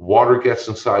rains, water gets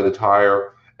inside the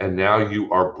tire, and now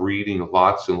you are breeding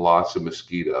lots and lots of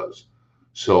mosquitoes.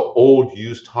 So old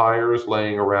used tires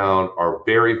laying around are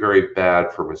very, very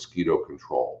bad for mosquito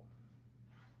control.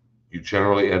 you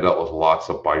generally end up with lots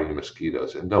of biting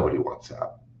mosquitoes, and nobody wants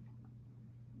that.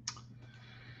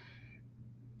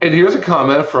 And here's a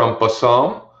comment from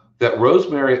Bassam that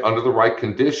rosemary under the right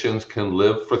conditions can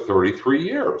live for 33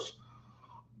 years.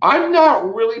 I'm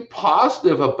not really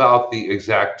positive about the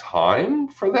exact time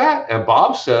for that. And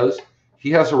Bob says he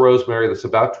has a rosemary that's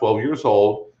about 12 years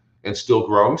old and still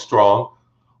growing strong.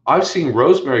 I've seen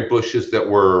rosemary bushes that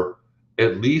were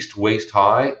at least waist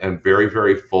high and very,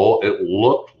 very full. It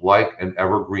looked like an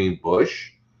evergreen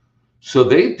bush. So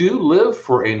they do live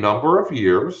for a number of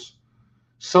years.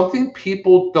 Something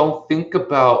people don't think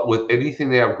about with anything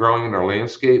they have growing in our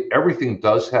landscape, everything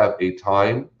does have a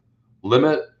time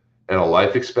limit and a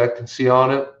life expectancy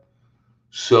on it.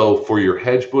 So for your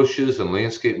hedge bushes and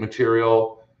landscape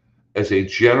material, as a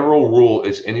general rule,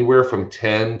 it's anywhere from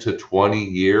 10 to 20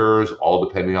 years, all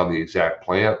depending on the exact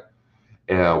plant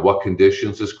and what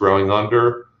conditions it's growing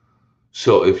under.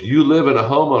 So if you live in a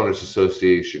homeowners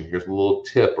association, here's a little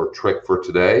tip or trick for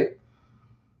today.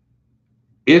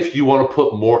 If you want to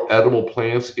put more edible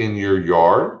plants in your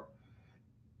yard,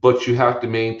 but you have to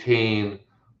maintain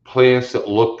plants that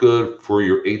look good for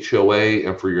your HOA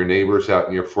and for your neighbors out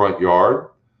in your front yard.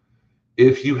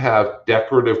 If you have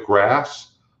decorative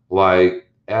grass like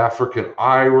African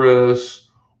iris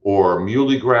or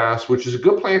muhly grass, which is a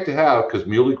good plant to have because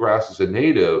muhly grass is a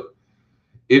native.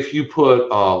 If you put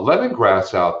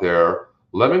lemongrass out there,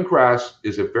 lemongrass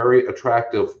is a very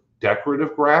attractive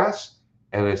decorative grass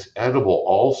and it's edible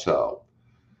also.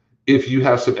 If you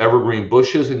have some evergreen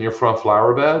bushes in your front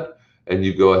flower bed and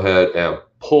you go ahead and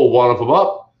pull one of them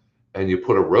up and you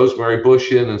put a rosemary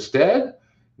bush in instead,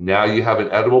 now you have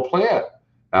an edible plant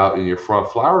out in your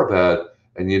front flower bed.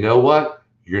 And you know what?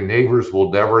 Your neighbors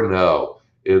will never know.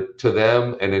 To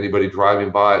them and anybody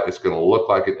driving by, it's going to look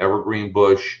like an evergreen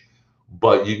bush,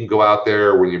 but you can go out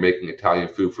there when you're making Italian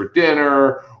food for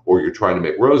dinner or you're trying to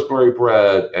make rosemary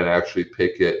bread and actually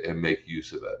pick it and make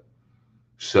use of it.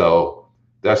 So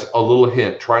that's a little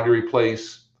hint, trying to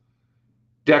replace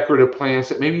decorative plants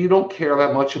that maybe you don't care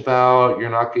that much about. You're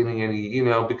not getting any,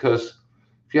 because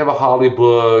if you have a holly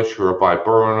bush or a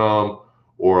viburnum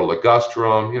or a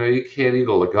ligustrum, you can't eat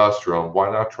a ligustrum.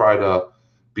 Why not try to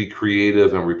be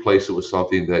creative and replace it with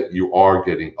something that you are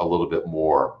getting a little bit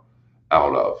more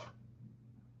out of?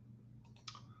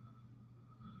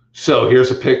 So here's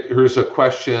a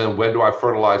question. When do I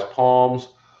fertilize palms?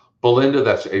 Belinda,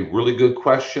 that's a really good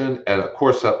question. And of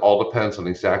course, that all depends on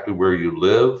exactly where you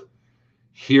live.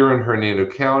 Here in Hernando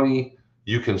County,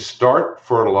 you can start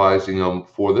fertilizing them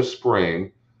for the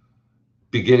spring,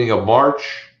 beginning of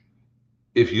March.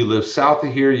 If you live south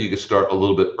of here, you can start a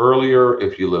little bit earlier.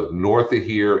 If you live north of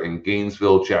here in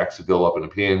Gainesville, Jacksonville, up in the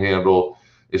Panhandle,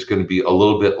 it's going to be a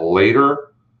little bit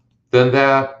later than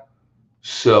that.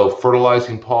 So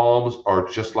fertilizing palms are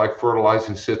just like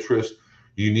fertilizing citrus.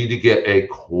 You need to get a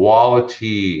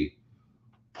quality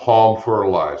palm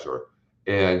fertilizer.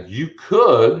 And you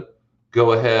could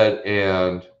go ahead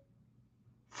and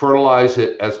fertilize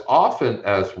it as often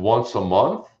as once a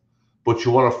month, but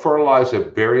you want to fertilize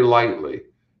it very lightly.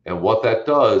 And what that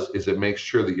does is it makes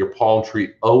sure that your palm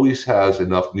tree always has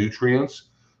enough nutrients.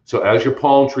 So as your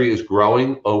palm tree is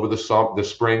growing over the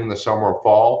spring, the summer, and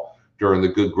fall, during the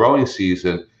good growing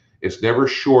season, it's never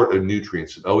short of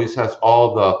nutrients. It always has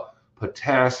all the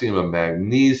potassium and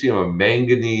magnesium and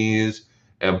manganese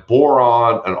and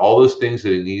boron and all those things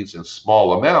that it needs in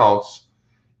small amounts.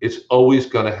 It's always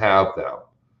going to have them.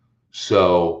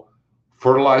 So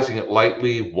fertilizing it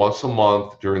lightly once a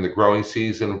month during the growing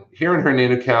season. Here in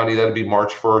Hernando County, that'd be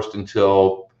March 1st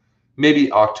until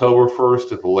maybe October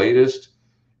 1st at the latest,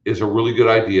 is a really good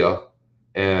idea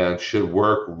and should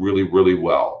work really, really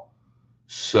well.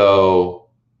 So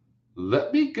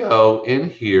let me go in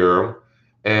here.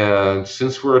 And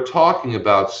since we're talking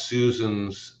about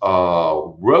Susan's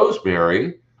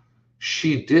rosemary,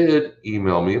 she did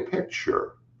email me a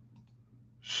picture.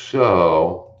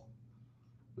 So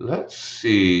let's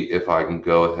see if I can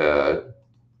go ahead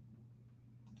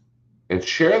and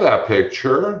share that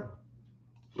picture.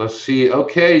 Let's see.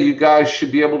 Okay, you guys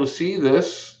should be able to see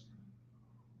this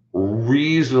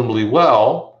reasonably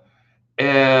well.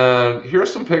 And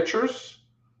here's some pictures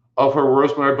of her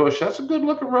rosemary bush. That's a good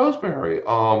looking rosemary.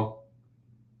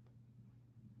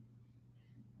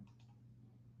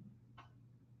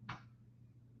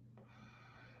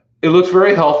 It looks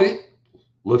very healthy,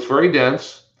 looks very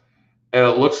dense, and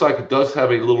it looks like it does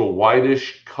have a little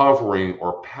whitish covering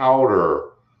or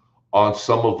powder on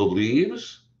some of the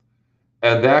leaves.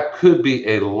 And that could be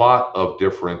a lot of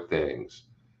different things.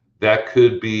 That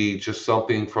could be just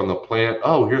something from the plant.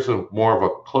 Oh, here's more of a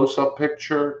close-up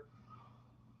picture.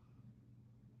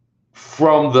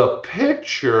 From the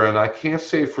picture, and I can't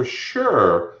say for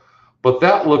sure, but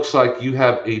that looks like you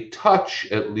have a touch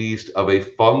at least of a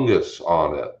fungus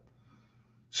on it.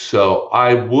 So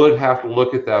I would have to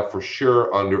look at that for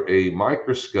sure under a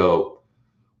microscope.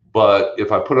 But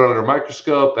if I put it under a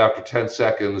microscope, after 10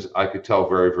 seconds, I could tell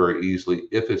very, very easily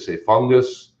if it's a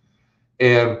fungus.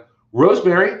 And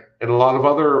rosemary and a lot of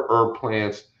other herb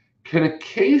plants can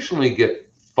occasionally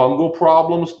get fungal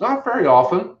problems, not very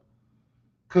often,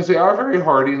 because they are very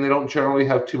hardy and they don't generally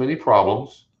have too many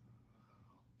problems.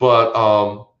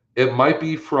 But it might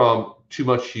be from too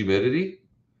much humidity.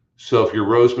 So if your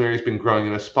rosemary's been growing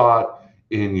in a spot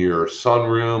in your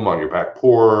sunroom, on your back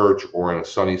porch, or in a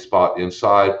sunny spot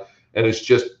inside, and it's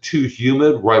just too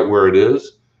humid right where it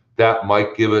is, that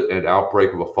might give it an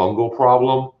outbreak of a fungal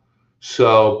problem.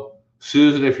 So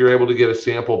Susan, if you're able to get a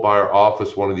sample by our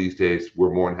office one of these days,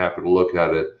 we're more than happy to look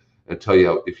at it and tell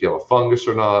you if you have a fungus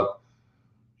or not.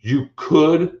 You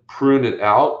could prune it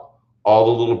out. All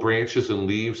the little branches and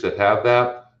leaves that have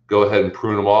that, go ahead and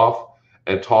prune them off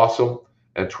and toss them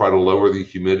and try to lower the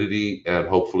humidity, and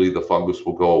hopefully the fungus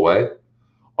will go away.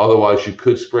 Otherwise, you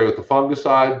could spray with the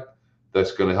fungicide.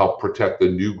 That's going to help protect the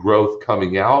new growth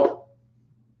coming out.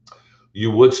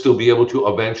 You would still be able to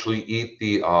eventually eat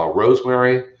the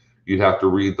rosemary. You'd have to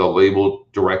read the label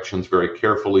directions very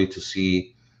carefully to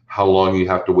see how long you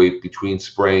have to wait between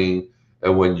spraying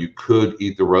and when you could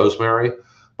eat the rosemary.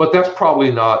 But that's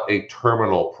probably not a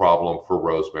terminal problem for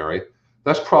rosemary.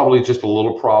 That's probably just a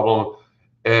little problem.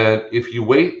 And if you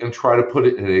wait and try to put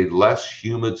it in a less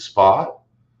humid spot,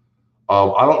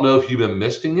 I don't know if you've been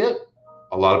misting it.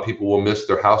 A lot of people will mist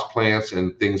their house plants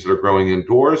and things that are growing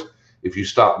indoors. If you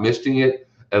stop misting it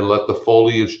and let the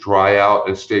foliage dry out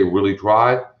and stay really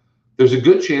dry, there's a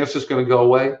good chance it's going to go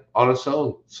away on its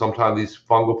own. Sometimes these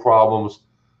fungal problems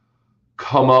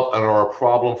come up and are a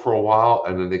problem for a while,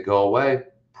 and then they go away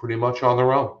pretty much on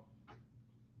their own.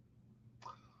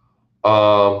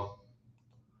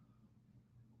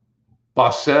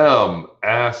 Bassem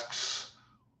asks,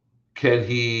 can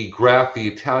he graft the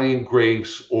Italian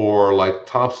grapes or like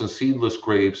Thompson seedless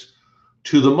grapes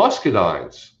to the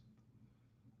muscadines?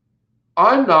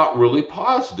 I'm not really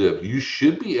positive. You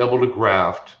should be able to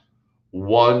graft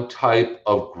one type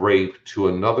of grape to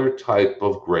another type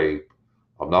of grape.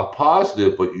 I'm not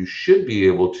positive, but you should be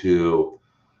able to.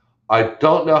 I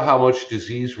don't know how much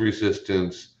disease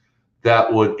resistance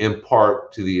that would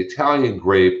impart to the Italian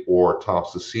grape or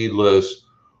Thompson seedless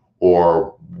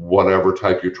or whatever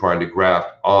type you're trying to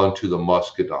graft onto the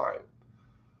muscadine.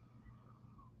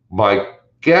 My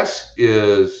guess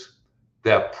is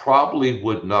that probably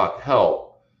would not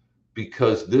help,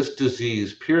 because this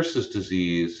disease, Pierce's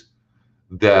disease,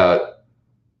 that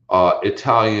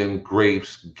Italian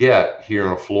grapes get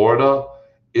here in Florida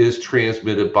is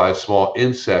transmitted by a small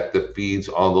insect that feeds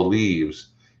on the leaves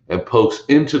and pokes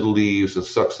into the leaves and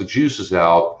sucks the juices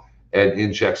out and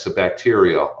injects the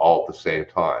bacteria all at the same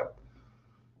time.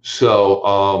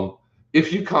 So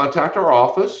if you contact our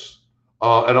office,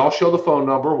 and I'll show the phone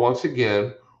number once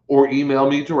again, or email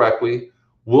me directly,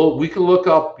 we can look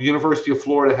up. University of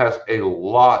Florida has a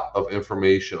lot of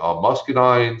information on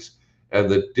muscadines and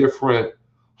the different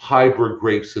hybrid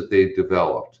grapes that they've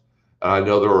developed. And I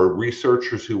know there are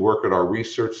researchers who work at our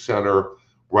research center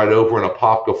right over in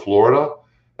Apopka, Florida,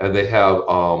 and they have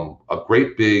a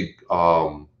great big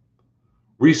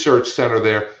research center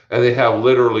there, and they have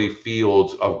literally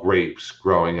fields of grapes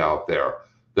growing out there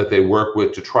that they work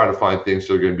with to try to find things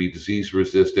that are going to be disease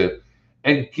resistant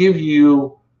and give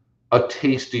you a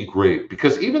tasty grape.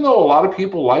 Because even though a lot of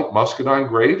people like muscadine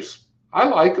grapes, I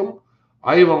like them.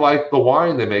 I even like the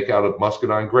wine they make out of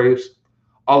muscadine grapes.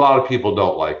 A lot of people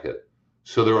don't like it.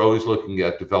 So they're always looking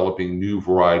at developing new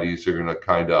varieties. They're going to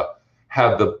kind of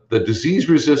have the disease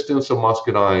resistance of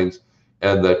muscadines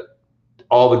and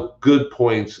all the good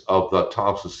points of the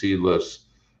Thompson seedless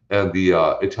and the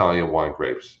Italian wine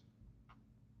grapes.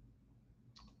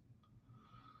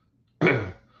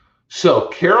 So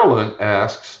Carolyn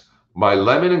asks, my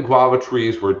lemon and guava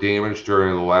trees were damaged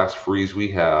during the last freeze we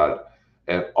had,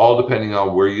 and all depending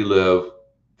on where you live,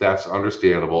 that's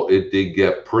understandable. It did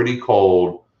get pretty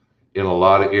cold in a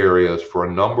lot of areas for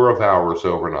a number of hours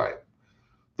overnight.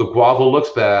 The guava looks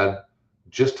bad.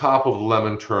 Just top of the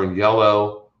lemon turned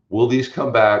yellow. Will these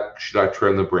come back? Should I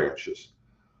trim the branches?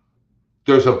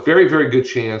 There's a very, very good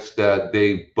chance that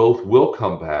they both will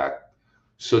come back.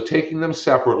 So taking them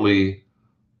separately,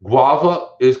 guava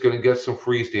is going to get some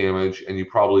freeze damage, and you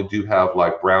probably do have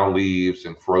like brown leaves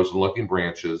and frozen looking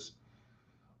branches.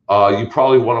 You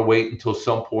probably want to wait until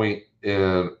some point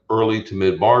in early to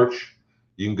mid-March.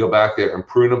 You can go back there and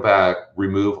prune them back,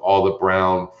 remove all the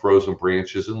brown frozen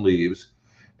branches and leaves,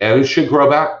 and it should grow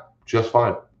back just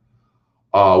fine.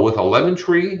 With a lemon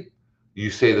tree,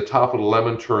 you say the top of the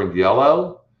lemon turned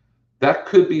yellow. That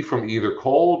could be from either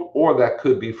cold, or that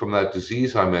could be from that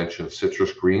disease I mentioned,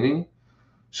 citrus greening.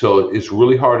 So it's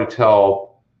really hard to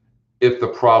tell if the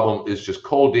problem is just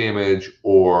cold damage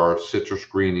or citrus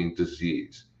greening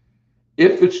disease.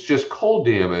 If it's just cold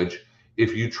damage,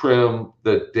 if you trim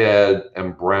the dead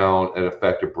and brown and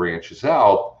affected branches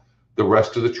out, the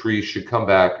rest of the tree should come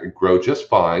back and grow just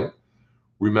fine.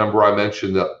 Remember, I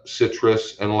mentioned that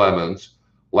citrus and lemons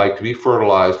like to be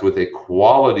fertilized with a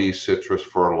quality citrus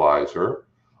fertilizer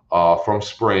from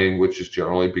spring, which is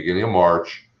generally beginning of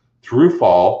March, through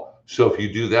fall. So if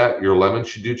you do that, your lemons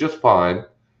should do just fine.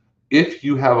 If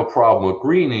you have a problem with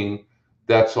greening,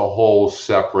 that's a whole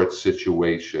separate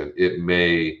situation. It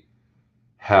may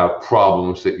have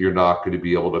problems that you're not going to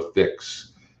be able to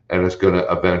fix, and it's going to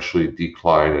eventually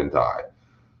decline and die.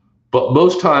 But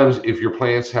most times, if your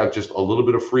plants have just a little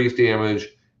bit of freeze damage,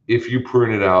 if you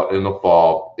prune it out in the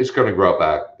fall, it's going to grow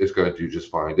back. It's going to do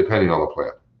just fine, depending on the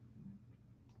plant.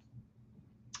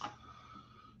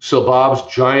 So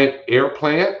Bob's giant air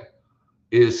plant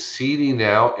is seeding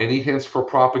now. Any hints for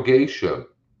propagation?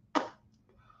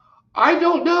 I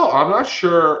don't know. I'm not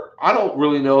sure. I don't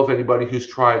really know of anybody who's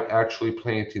tried actually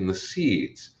planting the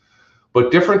seeds.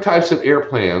 But different types of air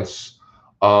plants,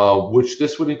 which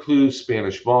this would include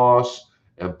Spanish moss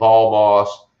and ball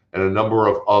moss and a number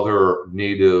of other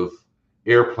native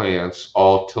air plants,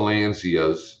 all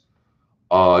tillandsias,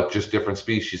 just different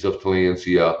species of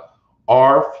tillandsia,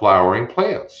 are flowering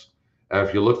plants. And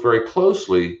if you look very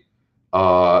closely,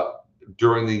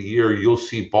 during the year, you'll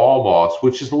see ball moss,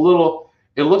 which is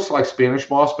it looks like Spanish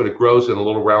moss, but it grows in a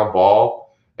little round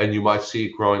ball, and you might see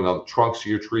it growing on the trunks of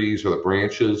your trees or the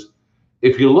branches.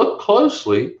 If you look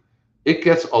closely, it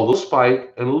gets a little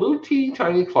spike and a little teeny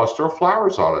tiny cluster of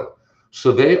flowers on it.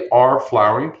 So they are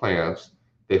flowering plants.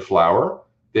 They flower,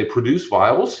 they produce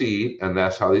viable seed, and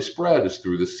that's how they spread, is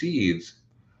through the seeds.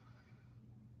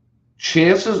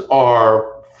 Chances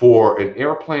are, for an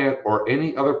air plant or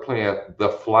any other plant, the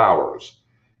flowers,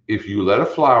 if you let it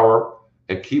flower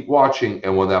and keep watching,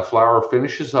 and when that flower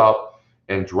finishes up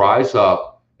and dries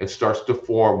up and starts to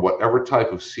form whatever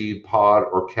type of seed pod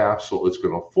or capsule it's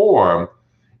going to form,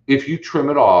 if you trim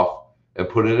it off and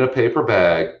put it in a paper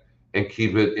bag and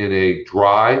keep it in a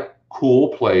dry,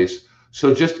 cool place,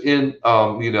 so just in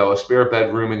a spare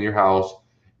bedroom in your house,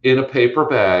 in a paper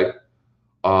bag,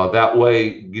 that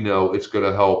way, it's going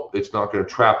to help. It's not going to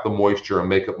trap the moisture and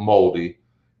make it moldy.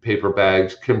 Paper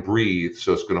bags can breathe,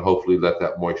 so it's going to hopefully let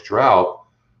that moisture out.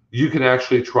 You can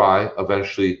actually try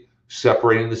eventually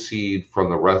separating the seed from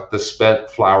the spent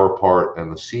flower part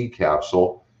and the seed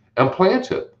capsule and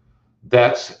plant it.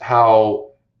 That's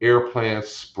how air plants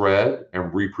spread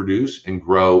and reproduce and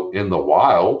grow in the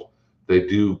wild. They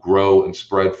do grow and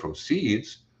spread from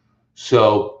seeds.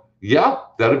 So yeah,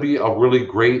 that'd be a really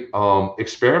great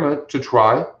experiment to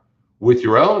try with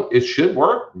your own. It should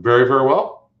work very, very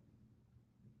well.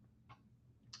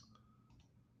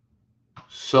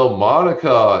 So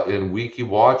Monica in Weeki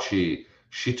Wachee,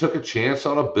 she took a chance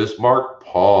on a Bismarck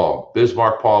palm.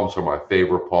 Bismarck palms are my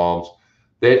favorite palms.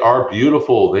 They are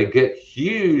beautiful. They get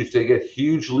huge. They get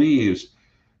huge leaves.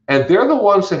 And they're the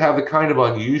ones that have the kind of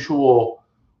unusual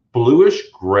bluish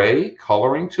gray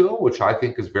coloring to them, which I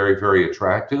think is very, very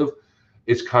attractive.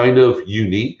 It's kind of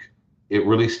unique. It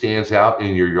really stands out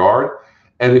in your yard.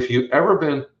 And if you've ever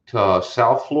been to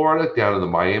South Florida, down in the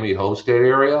Miami Homestead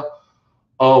area,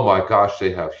 oh my gosh,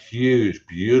 they have huge,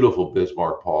 beautiful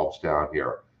Bismarck palms down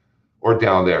here or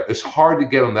down there. It's hard to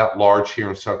get them that large here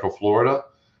in Central Florida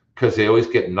because they always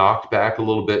get knocked back a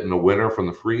little bit in the winter from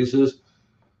the freezes,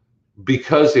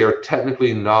 because they are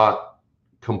technically not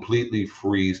completely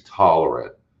freeze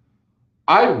tolerant.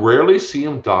 I rarely see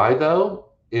them die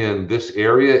though in this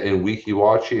area in Weeki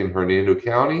Wachee in Hernando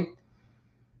County.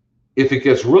 If it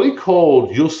gets really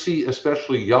cold, you'll see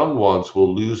especially young ones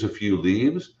will lose a few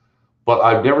leaves, but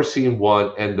I've never seen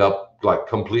one end up like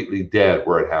completely dead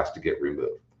where it has to get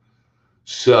removed.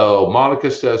 So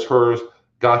Monica says hers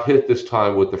got hit this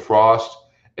time with the frost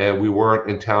and we weren't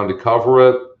in town to cover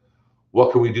it.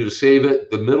 What can we do to save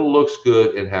it? The middle looks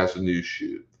good and has a new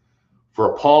shoot.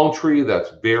 For a palm tree,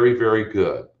 that's very, very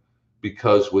good,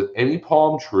 because with any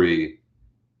palm tree,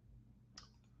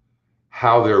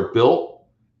 how they're built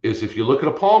is, if you look at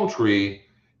a palm tree,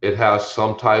 it has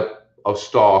some type of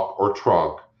stalk or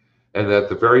trunk, and at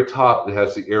the very top, it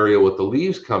has the area with the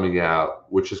leaves coming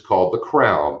out, which is called the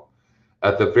crown.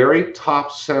 At the very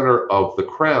top center of the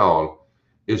crown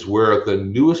is where the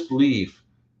newest leaf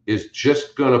is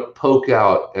just going to poke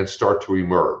out and start to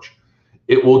emerge.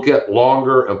 It will get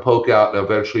longer and poke out and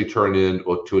eventually turn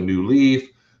into a new leaf.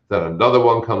 Then another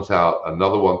one comes out,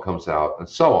 another one comes out, and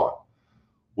so on.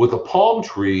 With a palm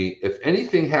tree, if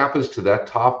anything happens to that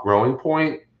top growing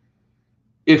point,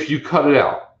 if you cut it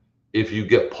out, if you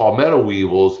get palmetto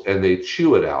weevils and they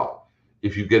chew it out,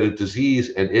 if you get a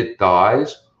disease and it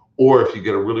dies, or if you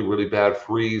get a really, really bad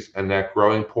freeze and that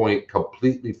growing point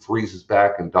completely freezes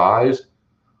back and dies,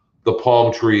 the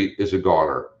palm tree is a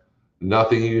goner.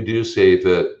 Nothing you can do to save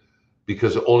it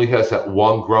because it only has that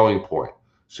one growing point.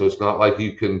 So it's not like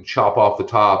you can chop off the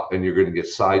top and you're going to get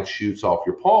side shoots off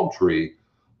your palm tree.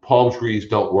 Palm trees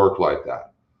don't work like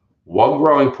that. One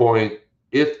growing point,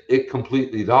 if it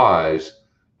completely dies,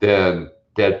 then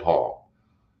dead palm.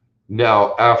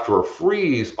 Now, after a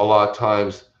freeze, a lot of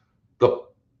times the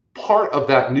part of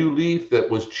that new leaf that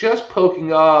was just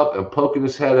poking up and poking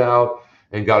his head out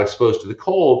and got exposed to the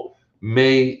cold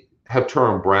may have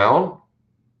turned brown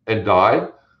and died,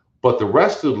 but the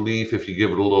rest of the leaf, if you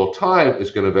give it a little time,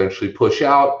 is going to eventually push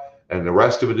out, and the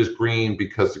rest of it is green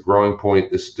because the growing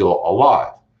point is still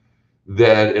alive.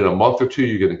 Then in a month or two,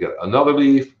 you're going to get another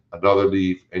leaf,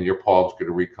 and your palm's going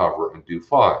to recover and do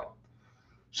fine.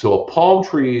 So palm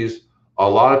trees, a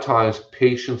lot of times,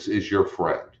 patience is your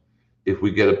friend. If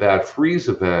we get a bad freeze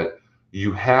event,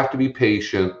 you have to be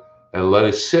patient and let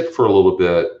it sit for a little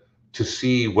bit to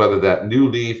see whether that new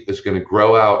leaf is going to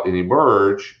grow out and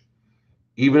emerge.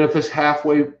 Even if it's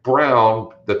halfway brown,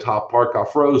 the top part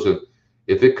got frozen.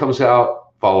 If it comes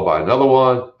out, followed by another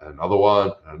one, another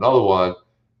one, another one,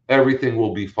 everything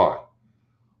will be fine.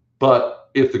 But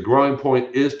if the growing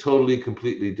point is totally,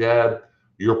 completely dead,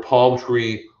 your palm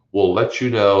tree will let you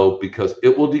know because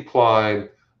it will decline,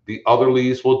 the other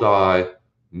leaves will die,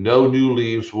 no new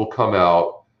leaves will come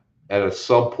out, and at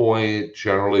some point,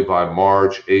 generally by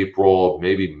March, April,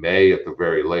 maybe May at the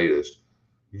very latest,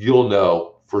 you'll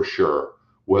know for sure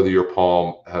whether your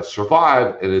palm has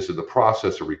survived and is in the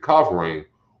process of recovering,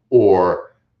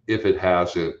 or if it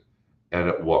hasn't and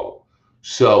it won't.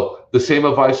 So the same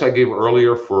advice I gave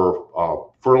earlier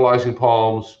for fertilizing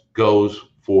palms goes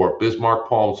for Bismarck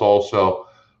palms also.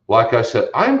 Like I said,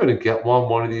 I'm going to get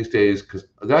one of these days because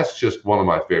that's just one of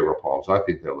my favorite palms. I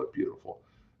think they look beautiful.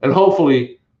 And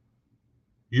hopefully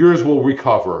yours will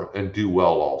recover and do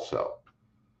well also.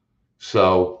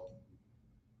 So,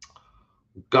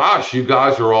 gosh, you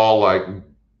guys are all like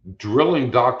drilling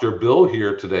Dr. Bill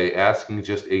here today, asking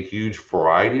just a huge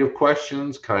variety of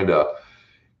questions, kind of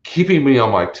keeping me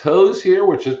on my toes here,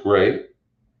 which is great.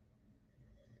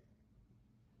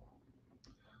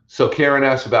 So Karen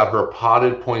asked about her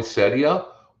potted poinsettia,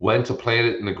 when to plant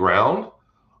it in the ground.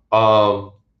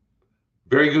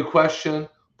 Very good question.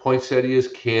 Poinsettias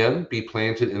can be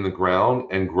planted in the ground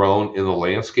and grown in the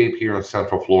landscape here in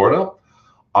Central Florida.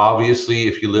 Obviously,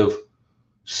 if you live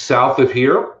south of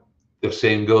here, the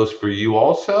same goes for you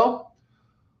also.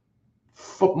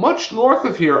 Much north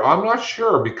of here, I'm not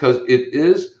sure because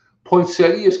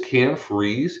poinsettias can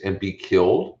freeze and be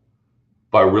killed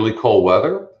by really cold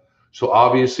weather. So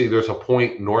obviously there's a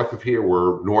point north of here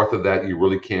where north of that you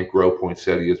really can't grow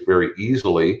poinsettias very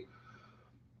easily.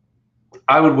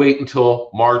 I would wait until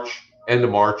March, end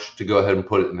of March, to go ahead and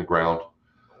put it in the ground.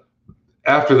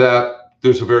 After that,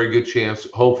 there's a very good chance,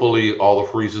 hopefully all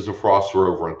the freezes and frosts are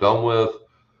over and done with.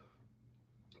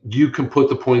 You can put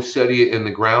the poinsettia in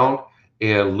the ground.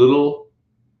 And little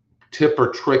tip or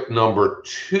trick number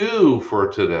 2 for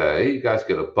today, you guys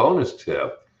get a bonus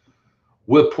tip.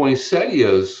 With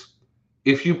poinsettias,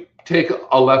 if you take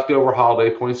a leftover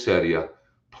holiday poinsettia,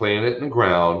 plant it in the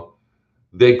ground,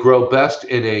 they grow best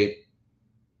in a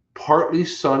partly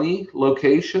sunny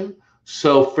location.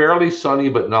 So fairly sunny,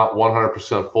 but not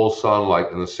 100% full sun,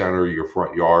 like in the center of your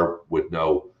front yard with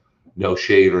no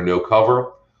shade or no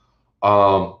cover.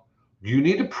 You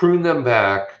need to prune them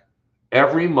back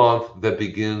every month that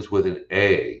begins with an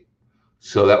A.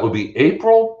 So that would be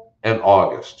April and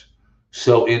August.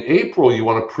 So in April, you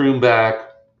want to prune back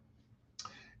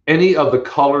any of the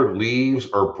colored leaves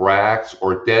or bracts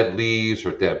or dead leaves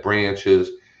or dead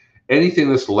branches, anything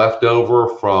that's left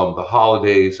over from the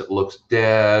holidays that looks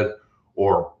dead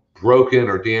or broken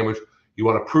or damaged. You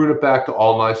want to prune it back to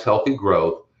all nice, healthy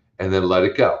growth and then let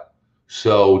it go.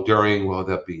 So during, well,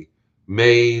 that'd be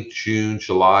May, June,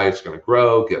 July, it's going to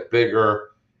grow, get bigger.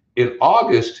 In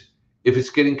August, if it's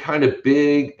getting kind of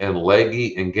big and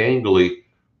leggy and gangly,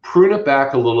 prune it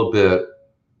back a little bit.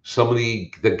 Some of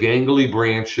the gangly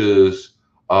branches,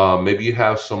 maybe you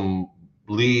have some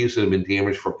leaves that have been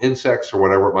damaged from insects or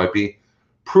whatever it might be.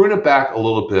 Prune it back a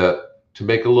little bit to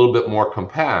make it a little bit more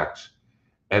compact.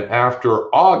 And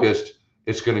after August,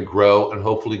 It's going to grow and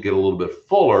hopefully get a little bit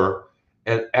fuller.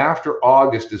 And after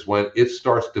August is when it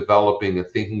starts developing and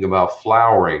thinking about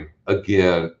flowering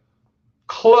again,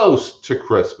 close to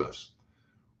Christmas.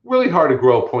 Really hard to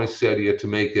grow a poinsettia to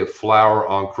make it flower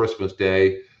on Christmas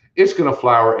Day. It's going to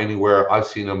flower anywhere. I've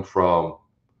seen them from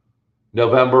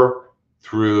November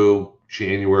through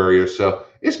January or so.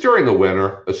 It's during the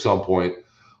winter at some point.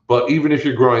 But even if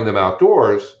you're growing them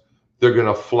outdoors, they're going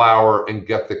to flower and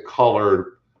get the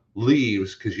colored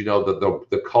leaves, because you know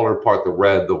the colored part, the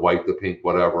red, the white, the pink,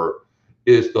 whatever,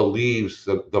 is the leaves,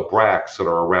 the bracts that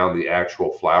are around the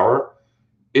actual flower.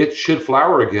 It should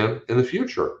flower again in the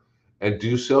future and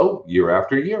do so year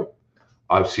after year.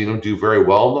 I've seen them do very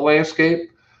well in the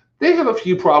landscape. They have a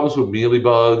few problems with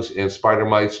mealybugs and spider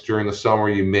mites during the summer.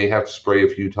 You may have to spray a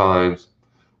few times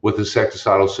with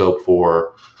insecticidal soap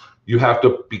for. You have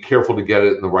to be careful to get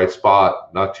it in the right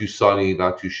spot, not too sunny,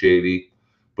 not too shady.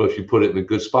 But if you put it in a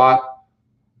good spot,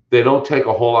 they don't take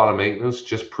a whole lot of maintenance.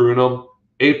 Just prune them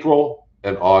April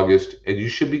and August, and you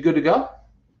should be good to go.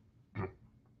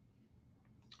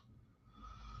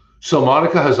 So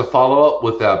Monica has a follow-up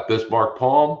with that Bismarck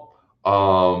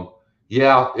palm.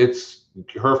 Yeah, it's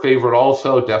her favorite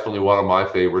also, definitely one of my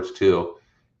favorites too.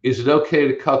 Is it okay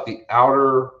to cut the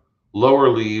outer lower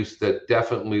leaves that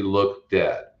definitely look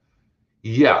dead?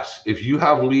 Yes, if you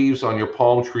have leaves on your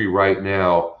palm tree right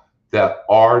now that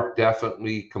are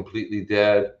definitely completely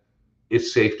dead,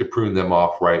 it's safe to prune them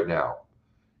off right now.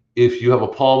 If you have a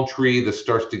palm tree that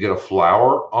starts to get a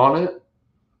flower on it,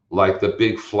 like the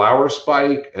big flower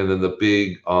spike and then the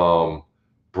big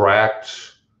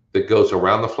bract that goes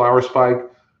around the flower spike,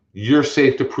 you're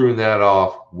safe to prune that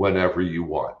off whenever you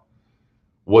want.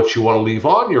 What you want to leave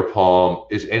on your palm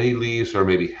is any leaves that are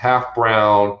maybe half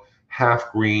brown,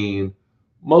 half green,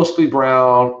 mostly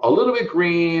brown, a little bit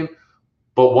green,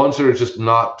 but ones that are just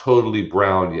not totally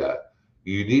brown yet.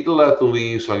 You need to let the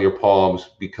leaves on your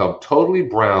palms become totally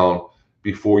brown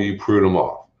before you prune them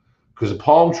off, because a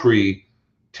palm tree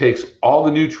takes all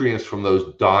the nutrients from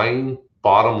those dying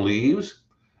bottom leaves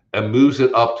and moves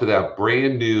it up to that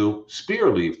brand new spear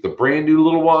leaf, the brand new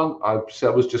little one I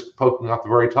said was just poking off the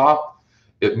very top.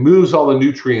 It moves all the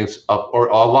nutrients up, or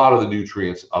a lot of the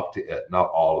nutrients up to it, not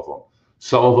all of them.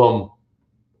 Some of them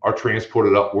are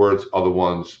transported upwards, other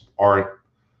ones aren't.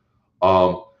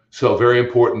 So very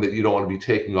important that you don't want to be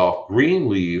taking off green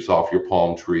leaves off your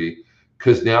palm tree,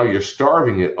 because now you're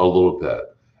starving it a little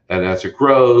bit. And as it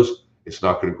grows, it's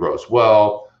not going to grow as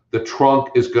well. The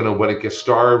trunk is going to, when it gets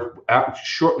starved, a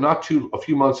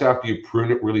few months after you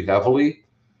prune it really heavily,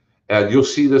 and you'll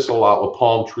see this a lot with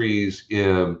palm trees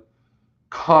in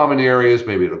common areas,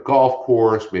 maybe at a golf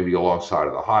course, maybe alongside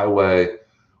of the highway,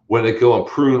 when they go and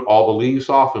prune all the leaves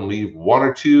off and leave one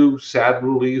or two sad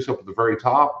little leaves up at the very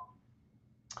top,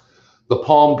 the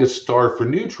palm gets starved for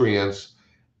nutrients,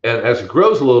 and as it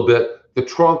grows a little bit, the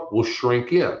trunk will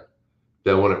shrink in.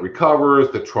 Then when it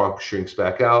recovers, the trunk shrinks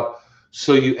back out.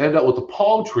 So you end up with the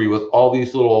palm tree with all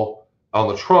these little, on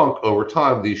the trunk over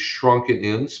time, these shrunken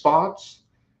in spots.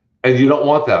 And you don't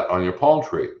want that on your palm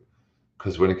tree,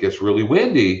 because when it gets really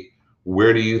windy,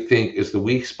 where do you think is the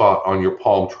weak spot on your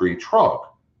palm tree trunk?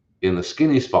 In the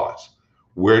skinny spots.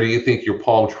 Where do you think your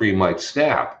palm tree might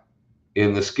snap?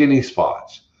 In the skinny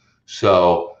spots.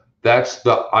 So that's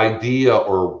the idea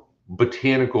or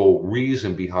botanical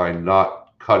reason behind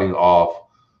not cutting off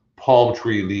palm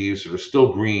tree leaves that are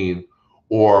still green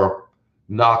or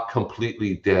not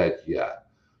completely dead yet.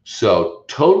 So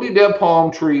totally dead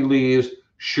palm tree leaves,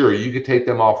 sure, you could take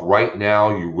them off right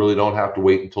now. You really don't have to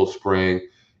wait until spring.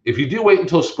 If you do wait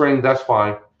until spring, that's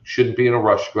fine. Shouldn't be in a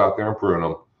rush to go out there and prune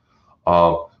them.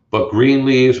 But green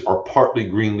leaves or partly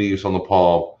green leaves on the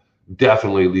palm,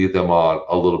 definitely leave them on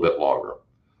a little bit longer.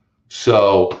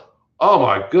 So, oh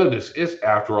my goodness, it's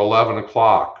after 11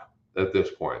 o'clock at this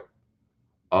point.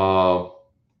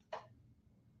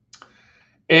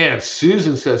 And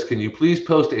Susan says, can you please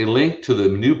post a link to the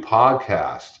new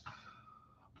podcast?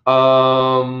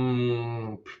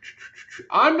 I'm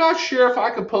not sure if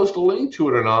I can post a link to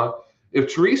it or not.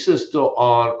 If Teresa's still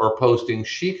on or posting,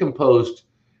 she can post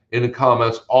in the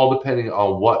comments, all depending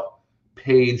on what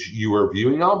page you are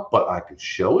viewing on, but I could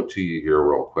show it to you here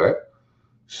real quick.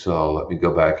 So let me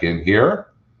go back in here.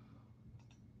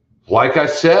 Like I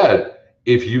said,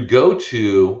 if you go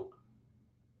to,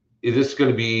 it is going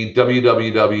to be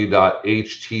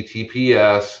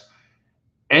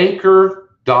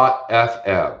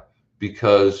www.https://anchor.fm,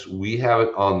 because we have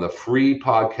it on the free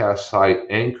podcast site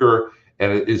Anchor,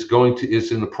 and it is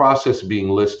is in the process of being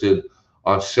listed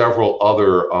on several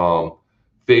other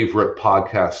favorite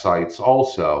podcast sites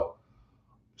also.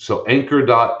 So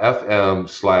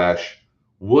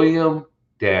anchor.fm/William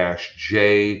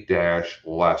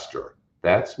Lester.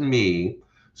 That's me.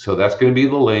 So that's going to be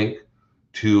the link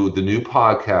to the new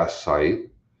podcast site,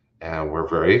 and we're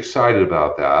very excited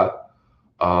about that.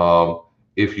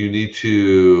 If you need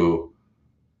to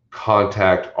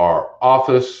contact our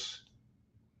office,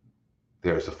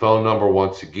 there's a phone number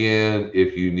once again.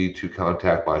 If you need to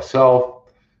contact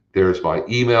myself, there's my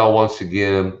email once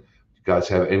again. If you guys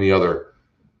have any other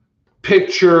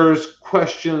pictures,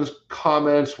 questions,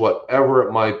 comments, whatever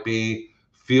it might be,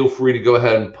 feel free to go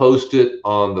ahead and post it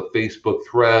on the Facebook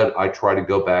thread. I try to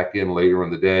go back in later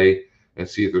in the day and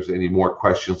see if there's any more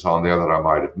questions on there that I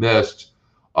might have missed.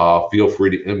 Feel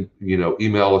free to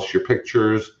email us your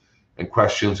pictures and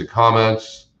questions and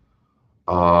comments.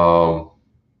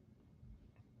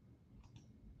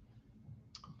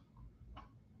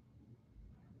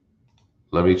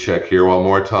 Let me check here one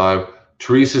more time.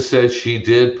 Teresa said she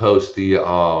did post the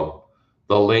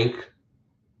link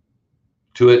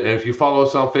to it. And if you follow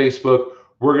us on Facebook,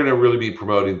 we're going to really be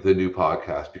promoting the new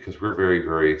podcast because we're very,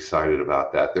 very excited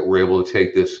about that we're able to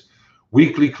take this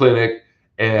weekly clinic,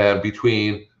 and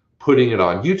between putting it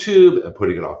on YouTube and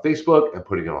putting it on Facebook and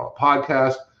putting it on a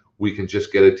podcast, we can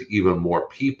just get it to even more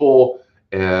people.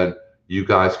 And you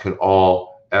guys can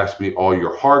all ask me all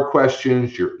your hard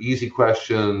questions, your easy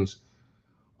questions.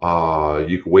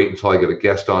 You can wait until I get a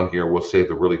guest on here. We'll save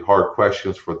the really hard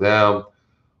questions for them.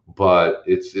 But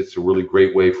it's a really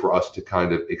great way for us to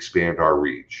kind of expand our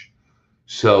reach.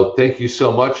 So thank you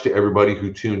so much to everybody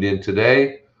who tuned in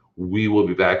today. We will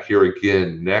be back here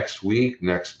again next week,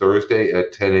 next Thursday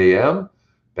at 10 a.m.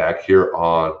 back here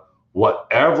on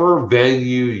whatever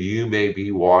venue you may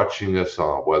be watching us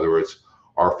on, whether it's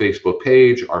our Facebook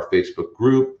page, our Facebook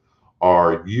group,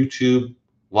 our YouTube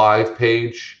live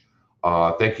page.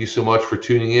 Thank you so much for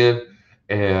tuning in,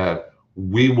 and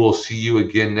we will see you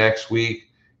again next week.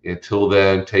 Until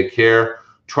then, take care.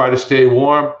 Try to stay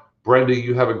warm. Brenda,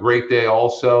 you have a great day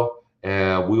also,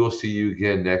 and we will see you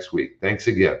again next week. Thanks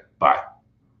again. Bye.